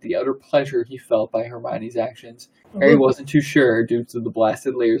groan at the utter pleasure he felt by Hermione's actions. Harry wasn't too sure due to the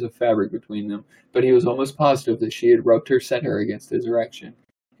blasted layers of fabric between them, but he was almost positive that she had rubbed her center against his erection.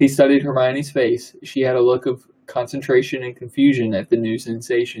 He studied Hermione's face. She had a look of concentration and confusion at the new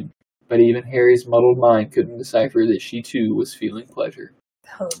sensation, but even Harry's muddled mind couldn't decipher that she too was feeling pleasure.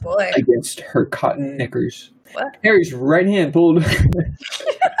 Oh boy. Against her cotton knickers. What? Harry's right hand pulled. Still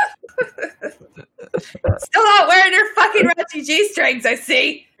not wearing her fucking raunchy G-strings, I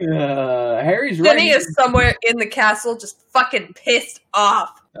see. Harry's right Jenny is somewhere in the castle just fucking pissed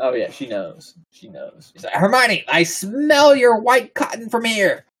off. Oh yeah, she knows. She knows. She's like, Hermione, I smell your white cotton from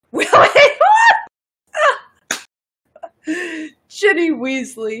here. Wait, what? Jenny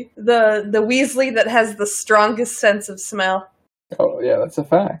Weasley. The Weasley that has the strongest sense of smell. Oh yeah, that's a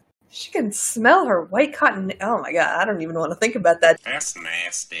fact. She can smell her white cotton. Oh my god, I don't even want to think about that. That's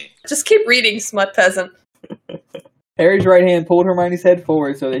nasty. Just keep reading, smut peasant. Harry's right hand pulled Hermione's head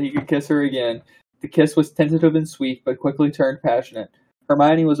forward so that he could kiss her again. The kiss was tentative and sweet, but quickly turned passionate.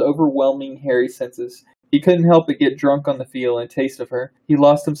 Hermione was overwhelming Harry's senses. He couldn't help but get drunk on the feel and taste of her. He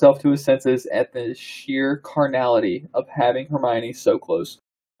lost himself to his senses at the sheer carnality of having Hermione so close.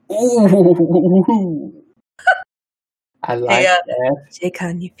 Ooh. I like that.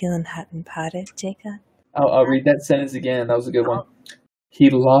 Jaycon, you feeling hot and potted, Jaycon? I'll read that sentence again. That was a good one. He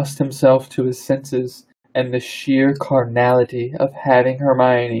lost himself to his senses and the sheer carnality of having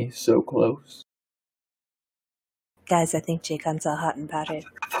Hermione so close. Guys, I think Jaycon's all hot and potted.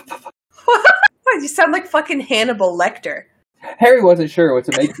 What? You sound like fucking Hannibal Lecter. Harry wasn't sure what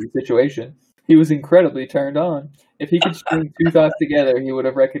to make of the situation. He was incredibly turned on. If he could string two thoughts together, he would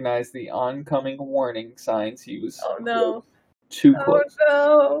have recognized the oncoming warning signs. He was too close. Oh,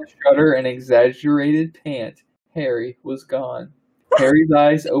 no. Shudder and exaggerated pant. Harry was gone. Harry's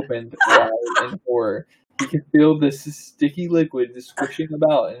eyes opened wide in horror. He could feel the sticky liquid squishing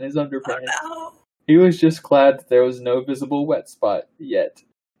about in his underpants. Oh, no. He was just glad that there was no visible wet spot yet.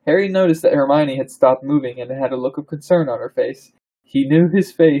 Harry noticed that Hermione had stopped moving and had a look of concern on her face. He knew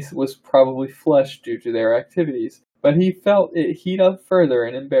his face was probably flushed due to their activities, but he felt it heat up further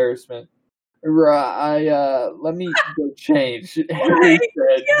in embarrassment. Let me go change, Harry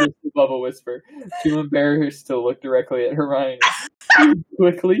said, just above a whisper, too embarrassed to look directly at Hermione. He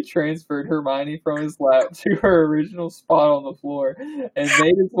quickly transferred Hermione from his lap to her original spot on the floor and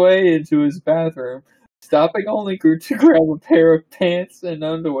made his way into his bathroom, stopping only to grab a pair of pants and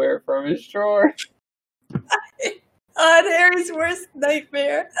underwear from his drawer. On Harry's worst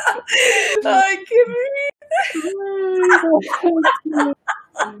nightmare. Oh, give me.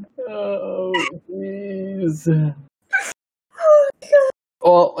 Oh, jeez.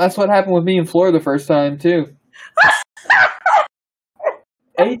 Well, that's what happened with me and Flora the first time, too.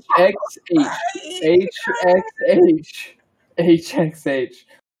 HXH.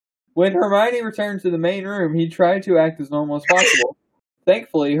 When Hermione returned to the main room, he tried to act as normal as possible.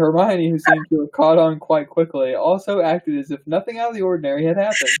 Thankfully, Hermione, who seemed to have caught on quite quickly, also acted as if nothing out of the ordinary had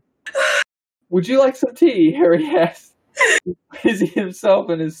happened. Would you like some tea? Harry asked, busying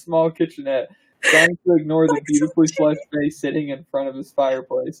himself in his small kitchenette, trying to ignore the beautifully flushed face sitting in front of his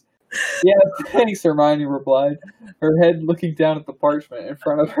fireplace. Yeah, thanks, Hermione replied, her head looking down at the parchment in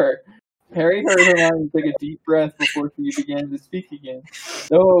front of her. Harry heard Hermione take a deep breath before she began to speak again.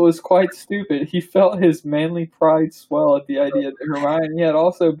 Though it was quite stupid, he felt his manly pride swell at the idea that Hermione had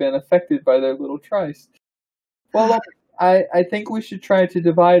also been affected by their little tryst. Well, I think we should try to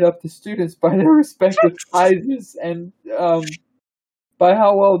divide up the students by their respective sizes and by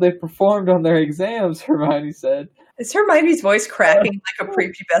how well they performed on their exams, Hermione said. Is Hermione's voice cracking like a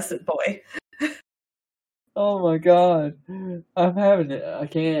prepubescent boy? Oh my god. I'm having it. I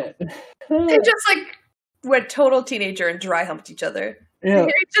can't. They just went total teenager and dry humped each other. Yeah.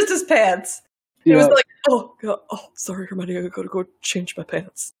 It's just his pants. He was like, oh god, sorry Hermione, I gotta go change my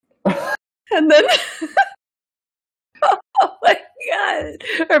pants. And then oh my god.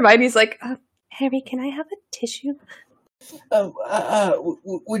 Hermione's like, Harry, can I have a tissue?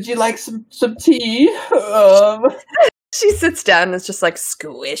 Would you like some tea? She sits down and is just like,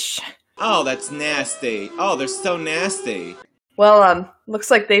 squish. Oh, that's nasty. Oh, they're so nasty. Well, looks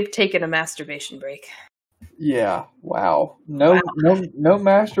like they've taken a masturbation break. Yeah. Wow. No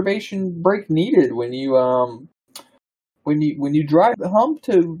masturbation break needed when you drive the hump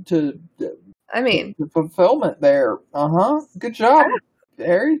to I mean, the fulfillment there. Good job,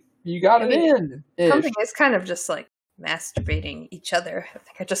 Harry. You got it in. Humping is kind of just like masturbating each other. I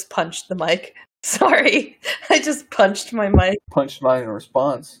think I just punched the mic. Sorry. I just punched my mic. Punched mine in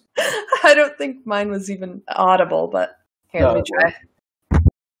response. I don't think mine was even audible, but here, let me try.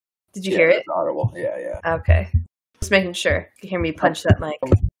 Did you hear it? It's audible. Yeah. Okay. Just making sure. You can hear me punch that mic.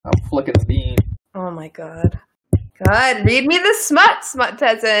 I'm flicking the bean. Oh my god. God, read me the smut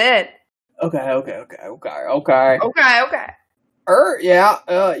peasant. Okay.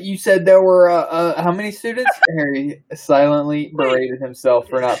 You said there were, how many students? Harry silently berated himself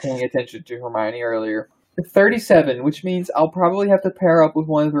for not paying attention to Hermione earlier. 37, which means I'll probably have to pair up with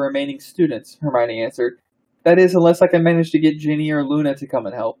one of the remaining students, Hermione answered. That is, unless I can manage to get Ginny or Luna to come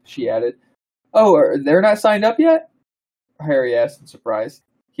and help, she added. Oh, they're not signed up yet? Harry asked in surprise.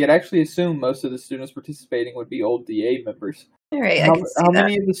 He had actually assumed most of the students participating would be old DA members. Harry, how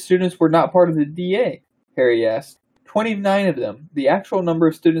many of the students were not part of the DA? Harry asked. 29 of them. The actual number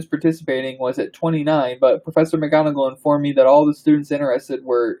of students participating was at 29, but Professor McGonagall informed me that all the students interested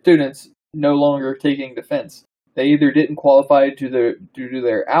were students no longer taking defense. They either didn't qualify due to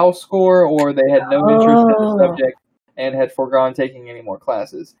their OWL score, or they had no interest in the subject and had foregone taking any more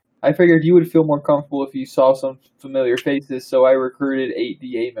classes. I figured you would feel more comfortable if you saw some familiar faces, so I recruited 8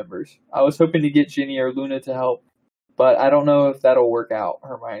 DA members. I was hoping to get Ginny or Luna to help, but I don't know if that'll work out,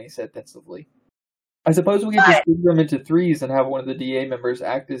 Hermione said pensively. I suppose we could just split them into threes and have one of the DA members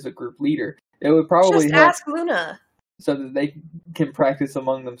act as a group leader. It would probably just ask Luna. so that they can practice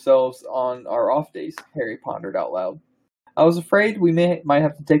among themselves on our off days, Harry pondered out loud. I was afraid we might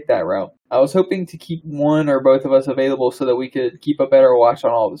have to take that route. I was hoping to keep one or both of us available so that we could keep a better watch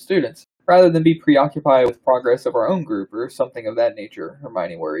on all the students, rather than be preoccupied with progress of our own group or something of that nature,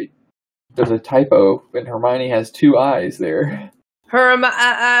 Hermione worried. There's a typo, and Hermione has 2 eyes there.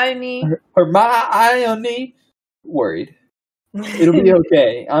 Hermione worried. It'll be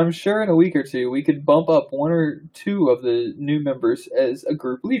okay. I'm sure in a week or two we could bump up 1 or 2 of the new members as a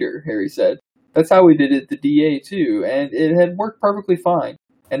group leader, Harry said. That's how we did it at the DA too, and it had worked perfectly fine.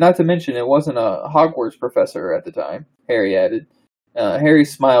 And not to mention it wasn't a Hogwarts professor at the time, Harry added.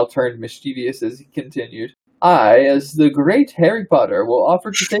 Harry's smile turned mischievous as he continued. I, as the great Harry Potter, will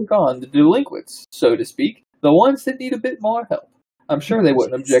offer to take on the delinquents, so to speak, the ones that need a bit more help. I'm sure they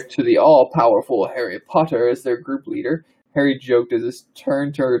wouldn't object to the all-powerful Harry Potter as their group leader. Harry joked as his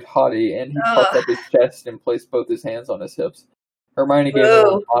turn turned haughty, and he puffed up his chest and placed both his hands on his hips. Hermione gave him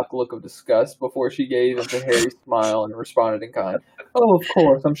a mock look of disgust before she gave into Harry's smile and responded in kind. Oh, of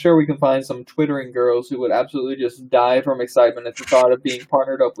course, I'm sure we can find some twittering girls who would absolutely just die from excitement at the thought of being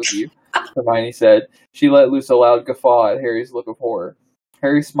partnered up with you, Hermione said. She let loose a loud guffaw at Harry's look of horror.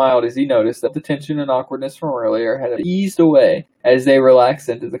 Harry smiled as he noticed that the tension and awkwardness from earlier had eased away as they relaxed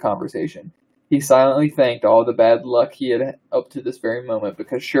into the conversation. He silently thanked all the bad luck he had up to this very moment,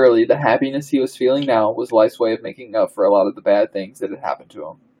 because surely the happiness he was feeling now was life's way of making up for a lot of the bad things that had happened to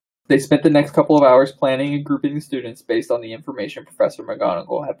him. They spent the next couple of hours planning and grouping the students based on the information Professor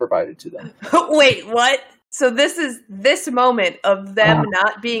McGonagall had provided to them. Wait, what? So this is this moment of them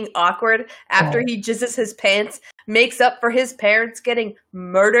not being awkward after he jizzes his pants makes up for his parents getting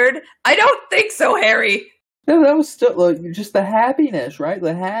murdered? I don't think so, Harry. No, that was still just the happiness, right?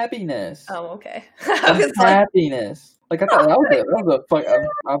 The happiness. Oh, okay. The happiness. Like I thought that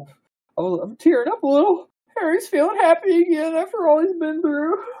was I'm tearing up a little. Harry's feeling happy again after all he's been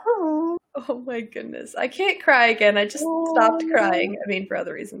through. Oh my goodness. I can't cry again. I just stopped crying. I mean, for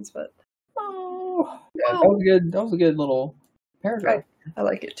other reasons, but. Yeah, that was good. That was a good little paragraph. I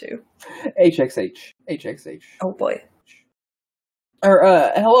like it too. HXH. Oh boy.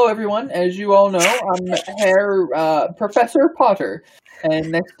 Hello everyone. As you all know, I'm Professor Potter,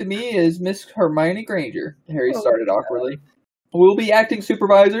 and next to me is Miss Hermione Granger. Harry started awkwardly. We'll be acting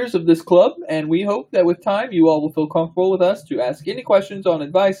supervisors of this club, and we hope that with time you all will feel comfortable with us to ask any questions on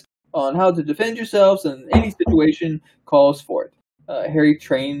advice on how to defend yourselves in any situation calls for it. Harry's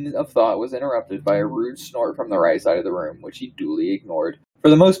train of thought was interrupted by a rude snort from the right side of the room, which he duly ignored. For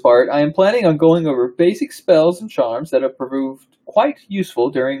the most part, I am planning on going over basic spells and charms that have proved quite useful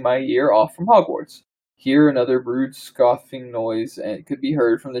during my year off from Hogwarts. Here another rude scoffing noise and could be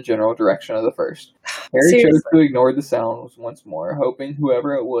heard from the general direction of the first. Harry chose to ignore the sounds once more, hoping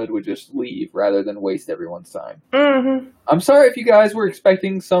whoever it would just leave rather than waste everyone's time. Mm-hmm. I'm sorry if you guys were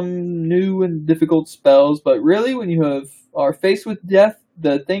expecting some new and difficult spells, but really when you are faced with death,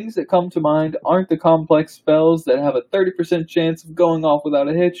 the things that come to mind aren't the complex spells that have a 30% chance of going off without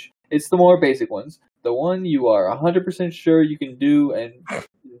a hitch. It's the more basic ones. The one you are 100% sure you can do and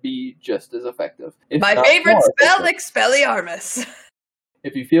be just as effective. My favorite spell, Expelliarmus.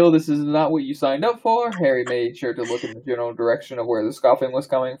 If you feel this is not what you signed up for, Harry made sure to look in the general direction of where the scoffing was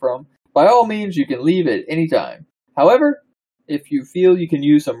coming from. By all means, you can leave at any time. However, if you feel you can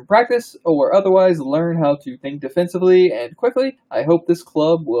use some practice or otherwise learn how to think defensively and quickly, I hope this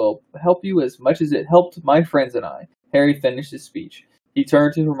club will help you as much as it helped my friends and I. Harry finished his speech. He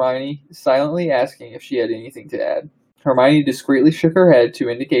turned to Hermione, silently asking if she had anything to add. Hermione discreetly shook her head to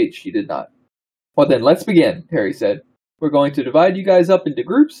indicate she did not. Well then, let's begin, Harry said. We're going to divide you guys up into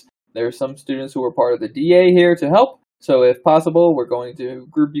groups. There are some students who are part of the DA here to help, so if possible, we're going to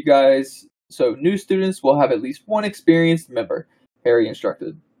group you guys so new students will have at least one experienced member, Harry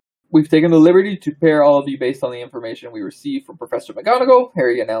instructed. We've taken the liberty to pair all of you based on the information we received from Professor McGonagall,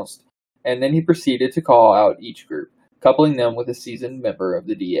 Harry announced, and then he proceeded to call out each group, coupling them with a seasoned member of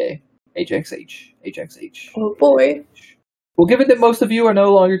the DA. HXH. Oh boy. Well, given that most of you are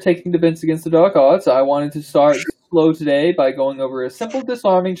no longer taking defense against the dark arts, I wanted to start slow today by going over a simple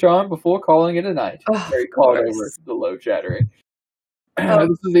disarming charm before calling it a night. Harry called over the low chattering. This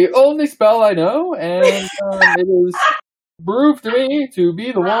is the only spell I know, and it is proved to me to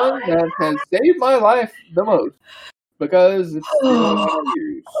be the one that has saved my life the most. Because it's the one I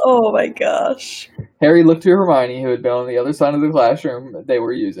use. Oh my gosh. Harry looked to Hermione, who had been on the other side of the classroom they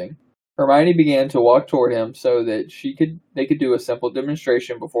were using. Hermione began to walk toward him so that they could do a simple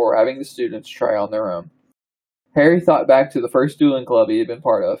demonstration before having the students try on their own. Harry thought back to the first dueling club he had been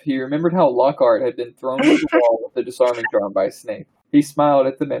part of. He remembered how Lockhart had been thrown to the wall with the disarming charm by Snape. He smiled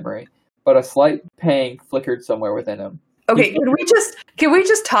at the memory. but a slight pang flickered somewhere within him. Okay, can we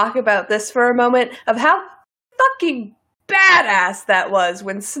just talk about this for a moment of how fucking badass that was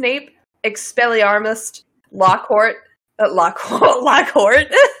when Snape Expelliarmus Lockhart. That Lockhart.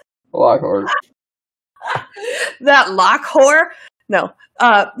 No.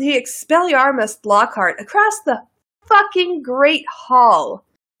 He Expelliarmus Lockhart across the fucking Great Hall.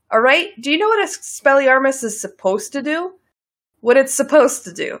 Alright? Do you know what Expelliarmus is supposed to do? What it's supposed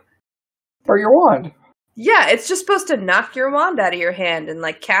to do? For your wand. Yeah, it's just supposed to knock your wand out of your hand and,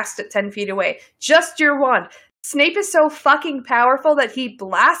 like, cast it 10 feet away. Just your wand. Snape is so fucking powerful that he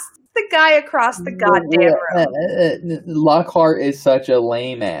blasts the guy across the goddamn room. Lockhart is such a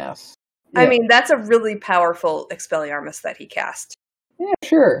lame ass. Yeah. I mean, that's a really powerful Expelliarmus that he cast. Yeah,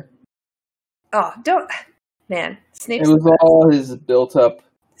 sure. Oh, Man, Snape's It was all his built-up...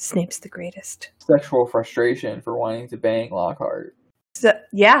 Snape's the greatest. Sexual frustration for wanting to bang Lockhart. So,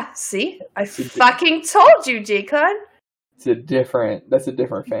 yeah, see? I fucking told you, J-Con! That's a different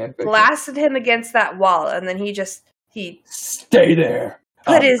fanfiction. Blasted him against that wall, and then he stay there.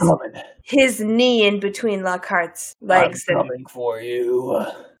 Put his knee in between Lockhart's legs I'm coming for you.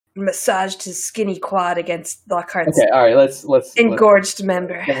 Massaged his skinny quad against Lockhart's alright, let's engorged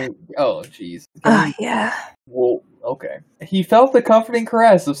member. Oh, jeez. Oh, yeah. Well, okay. He felt the comforting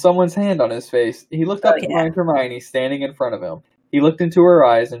caress of someone's hand on his face. He looked up to find Hermione standing in front of him. He looked into her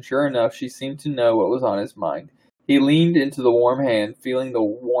eyes, and sure enough, she seemed to know what was on his mind. He leaned into the warm hand, feeling the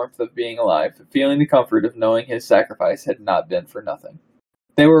warmth of being alive, feeling the comfort of knowing his sacrifice had not been for nothing.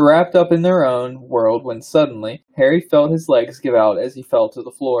 They were wrapped up in their own world when suddenly, Harry felt his legs give out as he fell to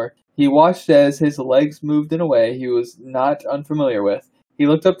the floor. He watched as his legs moved in a way he was not unfamiliar with. He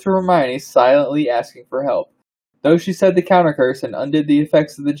looked up to Hermione, silently asking for help. Though she said the counter curse and undid the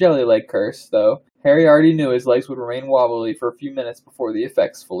effects of the jelly leg curse, though, Harry already knew his legs would remain wobbly for a few minutes before the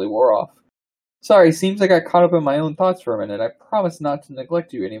effects fully wore off. Sorry, seems I got caught up in my own thoughts for a minute. I promise not to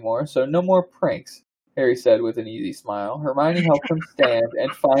neglect you anymore, so no more pranks, Harry said with an easy smile. Hermione helped him stand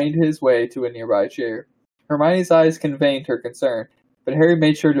and find his way to a nearby chair. Hermione's eyes conveyed her concern, but Harry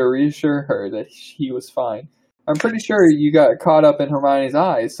made sure to reassure her that he was fine. I'm pretty sure you got caught up in Hermione's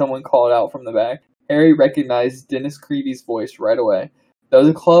eyes, someone called out from the back. Harry recognized Dennis Creevy's voice right away. Though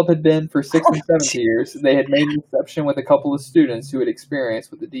the club had been for 6 and 7 years, they had made an exception with a couple of students who had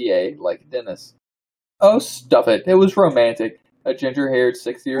experience with the DA, like Dennis. Oh, stuff it. It was romantic, a ginger-haired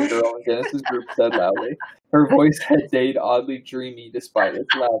 6-year girl in Dennis's group said loudly. Her voice had stayed oddly dreamy despite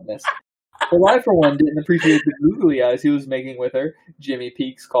its loudness. But I, for one, didn't appreciate the googly eyes he was making with her, Jimmy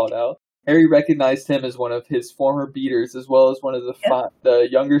Peaks called out. Harry recognized him as one of his former beaters, as well as one of the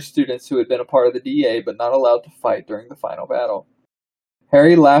younger students who had been a part of the DA but not allowed to fight during the final battle.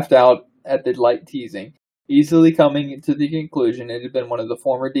 Harry laughed out at the light teasing, easily coming to the conclusion it had been one of the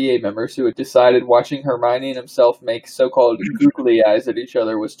former DA members who had decided watching Hermione and himself make so-called googly eyes at each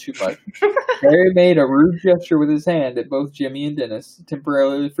other was too much. Harry made a rude gesture with his hand at both Jimmy and Dennis,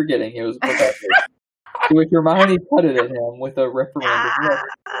 temporarily forgetting he was a professor, to which Hermione putted at him with a reprimanding look.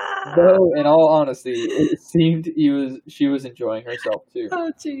 Though, in all honesty, it seemed she was enjoying herself too.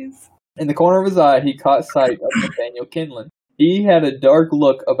 Oh, jeez. In the corner of his eye, he caught sight of Nathaniel Kinlan. He had a dark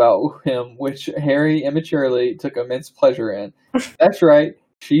look about him, which Harry immaturely took immense pleasure in. That's right,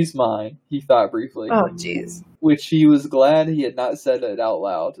 she's mine, he thought briefly. Oh, jeez. Which he was glad he had not said it out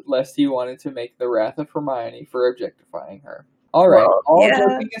loud, lest he wanted to make the wrath of Hermione for objectifying her. Alright,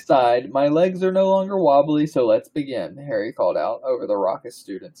 joking aside, my legs are no longer wobbly, so let's begin, Harry called out over the raucous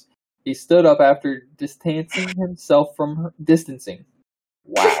students. He stood up after distancing himself from her. Distancing.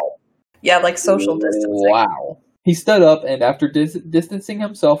 Wow. Yeah, like social distancing. Wow. He stood up and, after distancing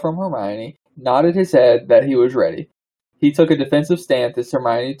himself from Hermione, nodded his head that he was ready. He took a defensive stance as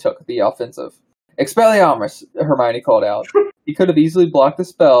Hermione took the offensive. Expelliarmus, Hermione called out. He could have easily blocked the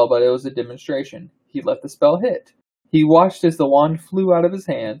spell, but it was a demonstration. He let the spell hit. He watched as the wand flew out of his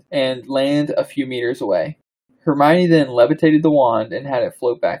hand and landed a few meters away. Hermione then levitated the wand and had it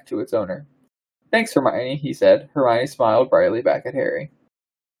float back to its owner. Thanks, Hermione, he said. Hermione smiled brightly back at Harry.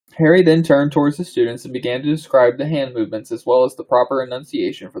 Harry then turned towards the students and began to describe the hand movements as well as the proper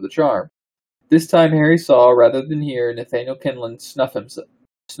enunciation for the charm. This time Harry saw, rather than hear, Nathaniel Kinlan snuff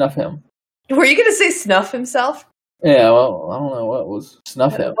him. Were you going to say snuff himself? Yeah, well, I don't know what was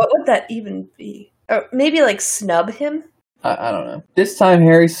snuff him. What would that even be? Or maybe like snub him? I don't know. This time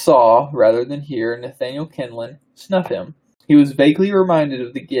Harry saw, rather than hear, Nathaniel Kinlan snuff him. He was vaguely reminded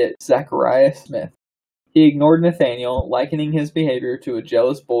of the Git, Zachariah Smith. He ignored Nathaniel, likening his behavior to a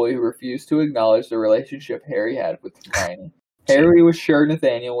jealous boy who refused to acknowledge the relationship Harry had with Hermione. Harry was sure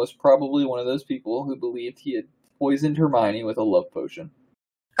Nathaniel was probably one of those people who believed he had poisoned Hermione with a love potion.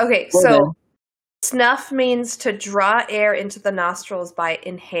 Okay, Well, so then. snuff means to draw air into the nostrils by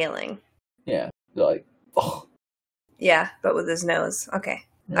inhaling. Yeah, like, oh. Yeah, but with his nose. Okay.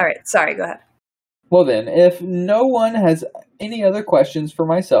 Yeah. All right, sorry, go ahead. Well then, if no one has any other questions for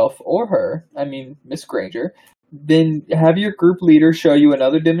myself or her, I mean Miss Granger, then have your group leader show you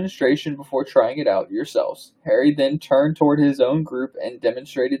another demonstration before trying it out yourselves. Harry then turned toward his own group and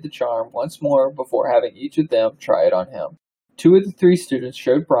demonstrated the charm once more before having each of them try it on him. 2 of the 3 students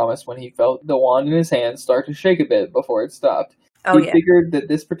showed promise when he felt the wand in his hand start to shake a bit before it stopped. He figured that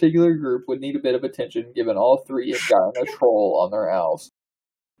this particular group would need a bit of attention given all 3 had gotten a troll on their owls.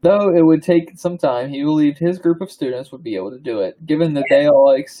 Though it would take some time, he believed his group of students would be able to do it, given that they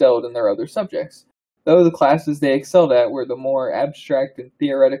all excelled in their other subjects. Though the classes they excelled at were the more abstract and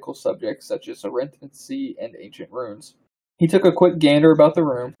theoretical subjects such as arithmancy and ancient runes. He took a quick gander about the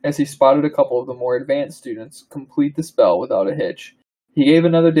room as he spotted a couple of the more advanced students complete the spell without a hitch. He gave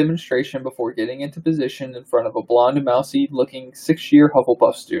another demonstration before getting into position in front of a blonde, mousy-looking 6-year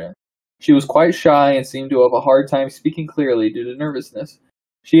Hufflepuff student. She was quite shy and seemed to have a hard time speaking clearly due to nervousness.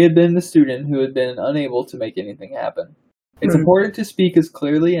 She had been the student who had been unable to make anything happen. It's important to speak as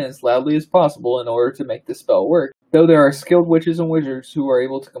clearly and as loudly as possible in order to make the spell work. Though there are skilled witches and wizards who are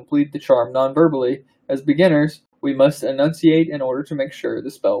able to complete the charm non-verbally, as beginners, we must enunciate in order to make sure the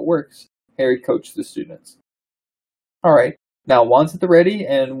spell works. Harry coached the students. Alright, now wands at the ready,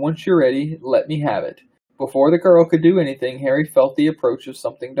 and once you're ready, let me have it. Before the girl could do anything, Harry felt the approach of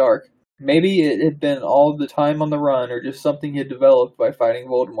something dark. Maybe it had been all the time on the run, or just something he had developed by fighting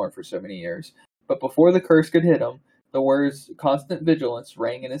Voldemort for so many years. But before the curse could hit him, the words constant vigilance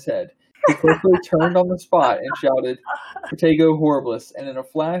rang in his head. He quickly turned on the spot and shouted, Protego Horribilis, and in a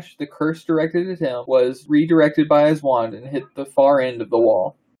flash, the curse directed at him was redirected by his wand and hit the far end of the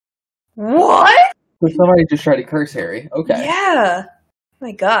wall. What? So somebody just tried to curse Harry. Okay. Yeah. Oh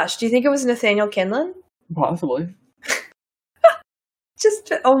my gosh. Do you think it was Nathaniel Kinlan? Possibly.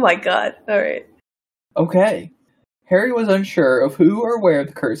 Oh my god. Alright. Okay. Harry was unsure of who or where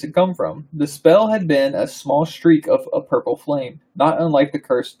the curse had come from. The spell had been a small streak of a purple flame, not unlike the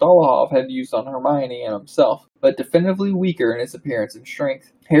curse Dolohov had used on Hermione and himself, but definitively weaker in its appearance and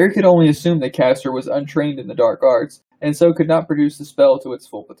strength. Harry could only assume the caster was untrained in the dark arts, and so could not produce the spell to its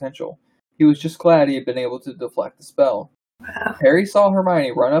full potential. He was just glad he had been able to deflect the spell. Wow. Harry saw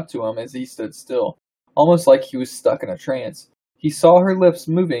Hermione run up to him as he stood still, almost like he was stuck in a trance. He saw her lips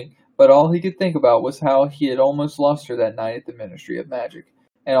moving, but all he could think about was how he had almost lost her that night at the Ministry of Magic,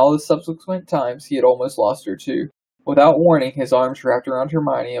 and all the subsequent times he had almost lost her too. Without warning, his arms wrapped around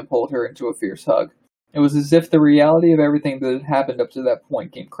Hermione and pulled her into a fierce hug. It was as if the reality of everything that had happened up to that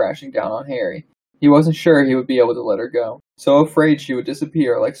point came crashing down on Harry. He wasn't sure he would be able to let her go, so afraid she would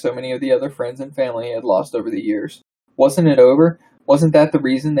disappear like so many of the other friends and family he had lost over the years. Wasn't it over? Wasn't that the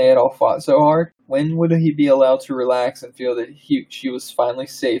reason they had all fought so hard? When would he be allowed to relax and feel that she was finally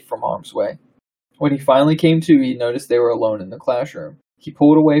safe from harm's way? When he finally came to, he noticed they were alone in the classroom. He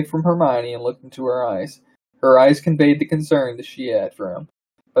pulled away from Hermione and looked into her eyes. Her eyes conveyed the concern that she had for him,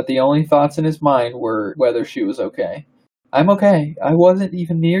 but the only thoughts in his mind were whether she was okay. I'm okay. I wasn't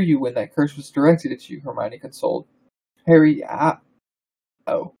even near you when that curse was directed at you, Hermione consoled. Hermione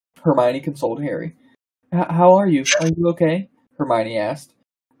consoled Harry. How are you? Are you okay? Hermione asked.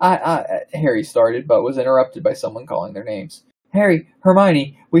 Harry started, but was interrupted by someone calling their names. Harry,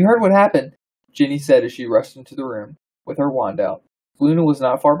 Hermione, we heard what happened, Ginny said as she rushed into the room, with her wand out. Luna was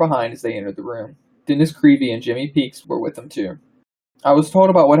not far behind as they entered the room. Dennis Creevy and Jimmy Peaks were with them too. I was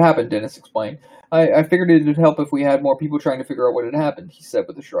told about what happened, Dennis explained. I figured it would help if we had more people trying to figure out what had happened, he said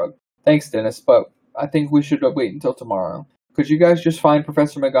with a shrug. Thanks, Dennis, but I think we should wait until tomorrow. Could you guys just find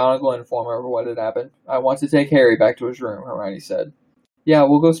Professor McGonagall and inform her of what had happened? I want to take Harry back to his room, Hermione said. Yeah,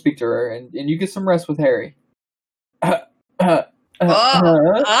 we'll go speak to her, and you get some rest with Harry.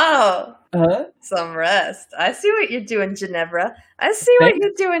 Some rest. I see what you're doing, Ginevra. I see what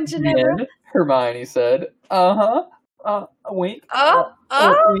you're doing, Ginevra. Jen, Hermione said. Wink.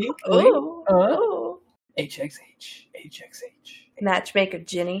 Wink, wink. HXH. Matchmaker,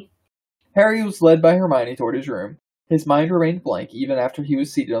 Ginny. Harry was led by Hermione toward his room. His mind remained blank even after he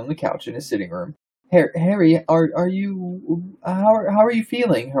was seated on the couch in his sitting room. Harry, are you... How are you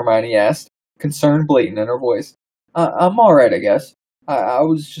feeling? Hermione asked, concern blatant in her voice. I'm alright, I guess. I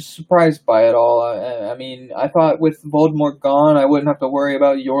was just surprised by it all. I mean, I thought with Voldemort gone, I wouldn't have to worry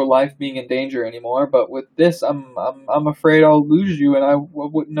about your life being in danger anymore, but with this, I'm afraid I'll lose you and I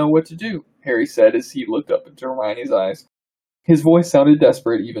wouldn't know what to do, Harry said as he looked up into Hermione's eyes. His voice sounded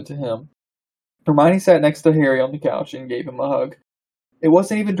desperate even to him. Hermione sat next to Harry on the couch and gave him a hug. It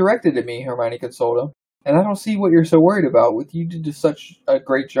wasn't even directed at me, Hermione consoled him. And I don't see what you're so worried about. With you did such a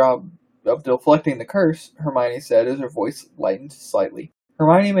great job of deflecting the curse, Hermione said as her voice lightened slightly.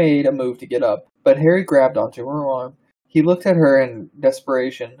 Hermione made a move to get up, but Harry grabbed onto her arm. He looked at her in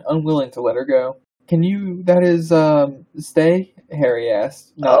desperation, unwilling to let her go. Can you, stay? Harry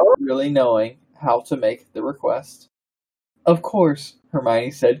asked, not really knowing how to make the request. Of course,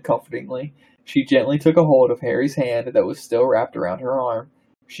 Hermione said comfortingly. She gently took a hold of Harry's hand that was still wrapped around her arm.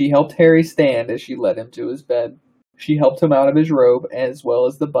 She helped Harry stand as she led him to his bed. She helped him out of his robe, as well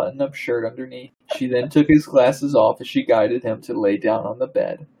as the button-up shirt underneath. She then took his glasses off as she guided him to lay down on the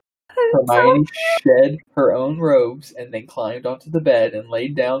bed. Hermione shed her own robes and then climbed onto the bed and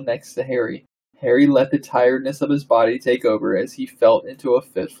laid down next to Harry. Harry let the tiredness of his body take over as he fell into a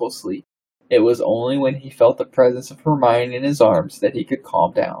fitful sleep. It was only when he felt the presence of Hermione in his arms that he could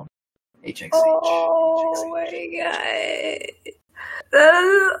calm down. HXH. Oh my god.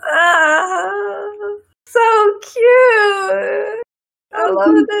 So cute. I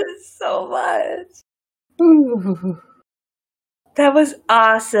love this so much. That was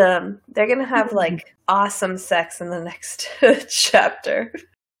awesome. They're gonna have like awesome sex in the next chapter.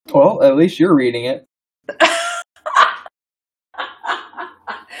 Well, at least you're reading it.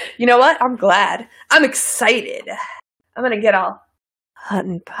 You know what? I'm glad. I'm excited. I'm gonna get all hot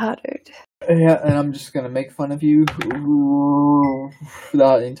and pottered. Yeah, and I'm just gonna make fun of you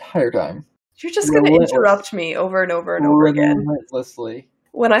the entire time. You're just going to interrupt me over and over and over again. Relentlessly.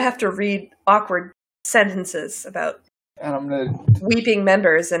 When I have to read awkward sentences about and I'm gonna weeping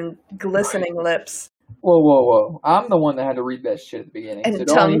members and glistening lips. Whoa. I'm the one that had to read that shit at the beginning. And so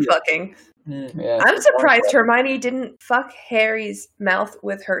tongue fucking. Yeah, I'm surprised Hermione didn't fuck Harry's mouth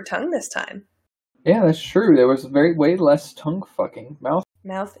with her tongue this time. Yeah, that's true. There was way less tongue fucking.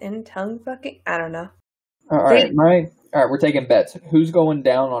 Mouth and tongue fucking? I don't know. All right, we're taking bets. Who's going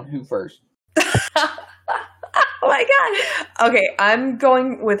down on who first? Oh my god. Okay, I'm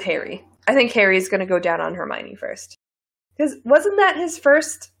going with Harry. I think Harry's going to go down on Hermione first. Because wasn't that his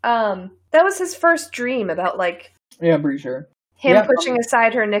first, that was his first dream about, like... Yeah, I'm pretty sure. Him pushing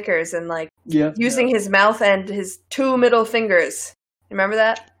aside her knickers and, like, using his mouth and his two middle fingers. Remember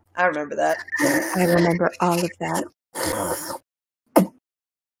that? I remember that. I remember all of that.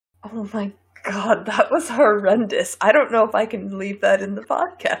 Oh my god, that was horrendous. I don't know if I can leave that in the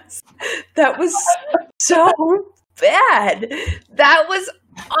podcast. That was so bad. That was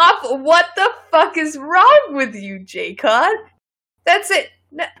awful. What the fuck is wrong with you, J-Con? That's it.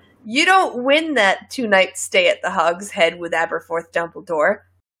 No, you don't win that 2-night stay at the Hog's Head with Aberforth Dumbledore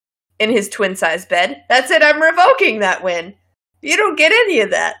in his twin-size bed. That's it. I'm revoking that win. You don't get any of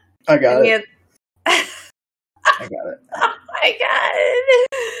that. I got it. I got it. Oh my god.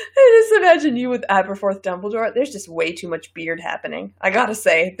 I just imagine you with Aberforth Dumbledore. There's just way too much beard happening. I gotta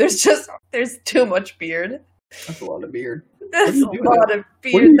say. There's too much beard. That's a lot of beard. That's a lot of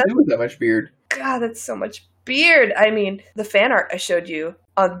beard. What do you do with that much beard? God, that's so much beard. I mean, the fan art I showed you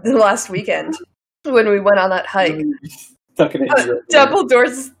on the last weekend when we went on that hike. Tuck it in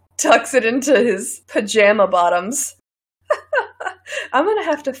Dumbledore tucks it into his pajama bottoms. I'm going to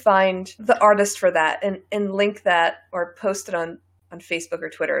have to find the artist for that and link that or post it on Facebook or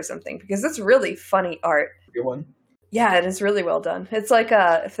Twitter or something because it's really funny art. Good one. Yeah, it is really well done. It's like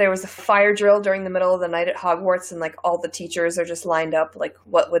if there was a fire drill during the middle of the night at Hogwarts and like all the teachers are just lined up, like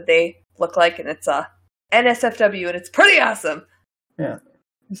what would they look like? And it's NSFW and it's pretty awesome. Yeah.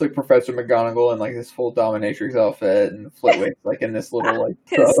 It's like Professor McGonagall in like this full dominatrix outfit and Flitwick like in this little like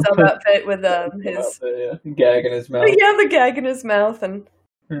his sub outfit with his gag in his mouth. Yeah, the gag in his mouth, and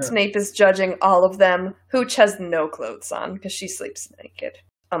Snape is judging all of them. Hooch has no clothes on because she sleeps naked,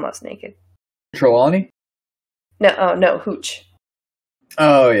 almost naked. Trelawney? No, Hooch.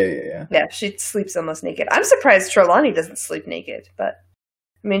 Oh yeah. Yeah, she sleeps almost naked. I'm surprised Trelawney doesn't sleep naked, but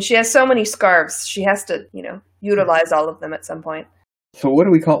I mean, she has so many scarves. She has to, utilize all of them at some point. So what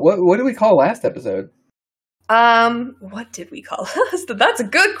do we call last episode? What did we call last? That's a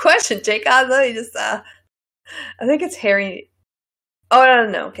good question, Jake. Let me just I think it's Harry. Oh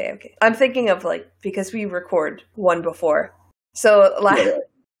no, okay. I'm thinking of because we record one before. So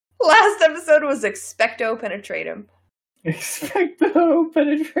last episode was Expecto Penetratum. Expecto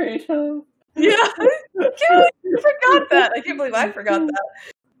Penetratum. Yeah. I forgot that. I can't believe I forgot that.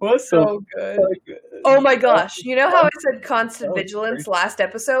 What's so good. Oh my gosh. You know how I said constant vigilance last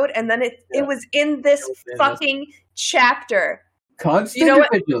episode? And then it was in this fucking chapter. Constant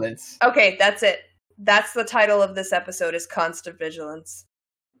vigilance. Okay, that's it. That's the title of this episode is Constant Vigilance.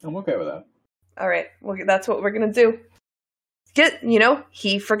 I'm okay with that. All right. Well, that's what we're going to do.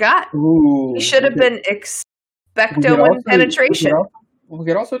 He forgot. Ooh, he should have been Expecto Penetration. we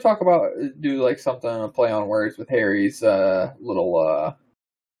could also do like something, a play on words with Harry's little.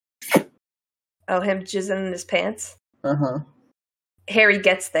 Oh, him jizzing in his pants? Uh-huh. Harry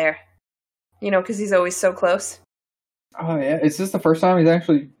gets there. You know, because he's always so close. Oh, yeah. Is this the first time he's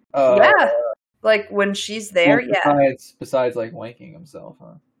actually... yeah. Like, when she's there, Besides, like, wanking himself,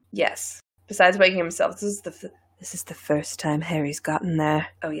 huh? Yes. Besides wanking himself. This is the first time Harry's gotten there.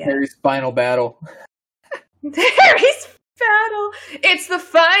 Oh, yeah. Harry's final battle. Harry's battle! It's the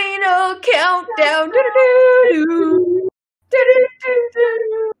final countdown!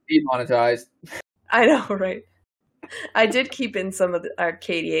 Demonetized. I know, right? I did keep in some of our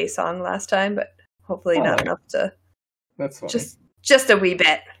KDA song last time, but hopefully not enough to. That's fine. Just a wee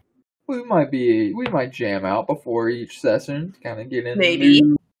bit. We might jam out before each session, kind of get in. Maybe.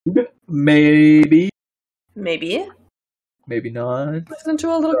 Maybe not. Listen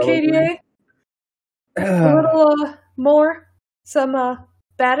to a little KDA. A little more. Some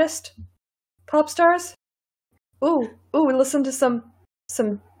baddest pop stars. Ooh, listen to some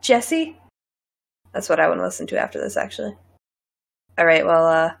Jessie. That's what I want to listen to after this, actually. All right,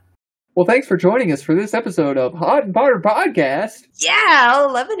 well, thanks for joining us for this episode of Hot and Potter Podcast. Yeah, all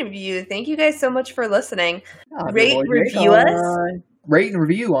 11 of you. Thank you guys so much for listening. Rate and review us. Rate and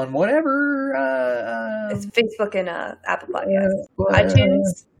review on whatever. It's Facebook and Apple Podcasts.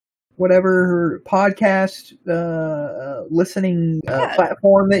 iTunes. Whatever podcast listening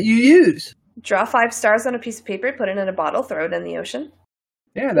platform that you use. Draw 5 stars on a piece of paper, put it in a bottle, throw it in the ocean.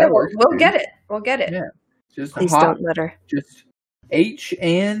 Yeah, that works. We'll get it. Yeah. Just please don't litter. Just H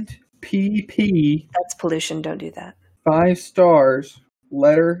and PP. That's pollution. Don't do that. 5 stars.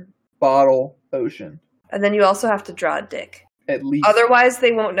 Letter, bottle, ocean. And then you also have to draw a dick. At least. Otherwise,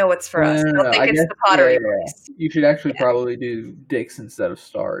 they won't know it's for us. They'll think it's the pottery place. You should actually probably do dicks instead of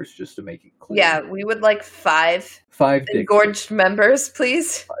stars, just to make it clear. Yeah, we would like 5 engorged members,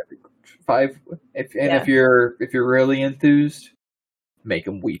 please. 5. If you're really enthused, make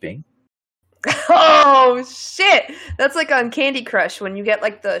them weeping. Oh shit! That's like on Candy Crush when you get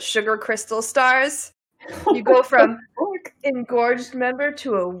like the sugar crystal stars. You go from engorged member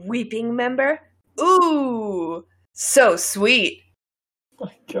to a weeping member. Ooh, so sweet. Oh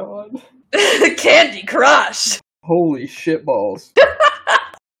my god. Candy Crush. Holy shitballs.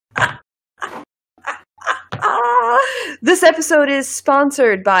 This episode is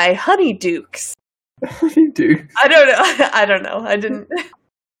sponsored by Honey Dukes. Honey Dukes? I don't know. I didn't.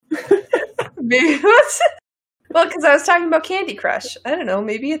 Maybe well, because I was talking about Candy Crush. I don't know.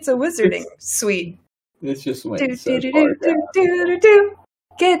 Maybe it's a wizarding sweet. It's just went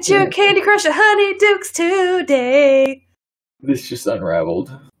Get your Candy Crush at Honey Dukes today. This just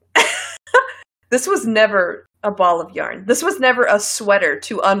unraveled. This was never a ball of yarn. This was never a sweater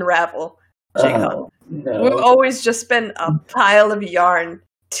to unravel. No. We've always just been a pile of yarn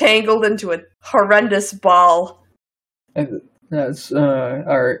tangled into a horrendous ball. And that's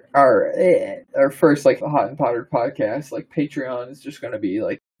our first like Hot and Pottered podcast. Like Patreon is just going to be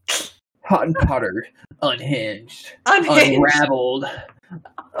like Hot and Pottered, unhinged, unraveled,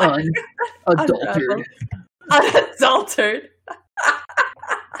 unadulterated,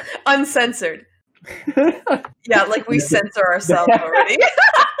 uncensored. Yeah, like we censor ourselves already.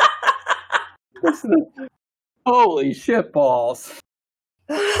 Holy shit balls.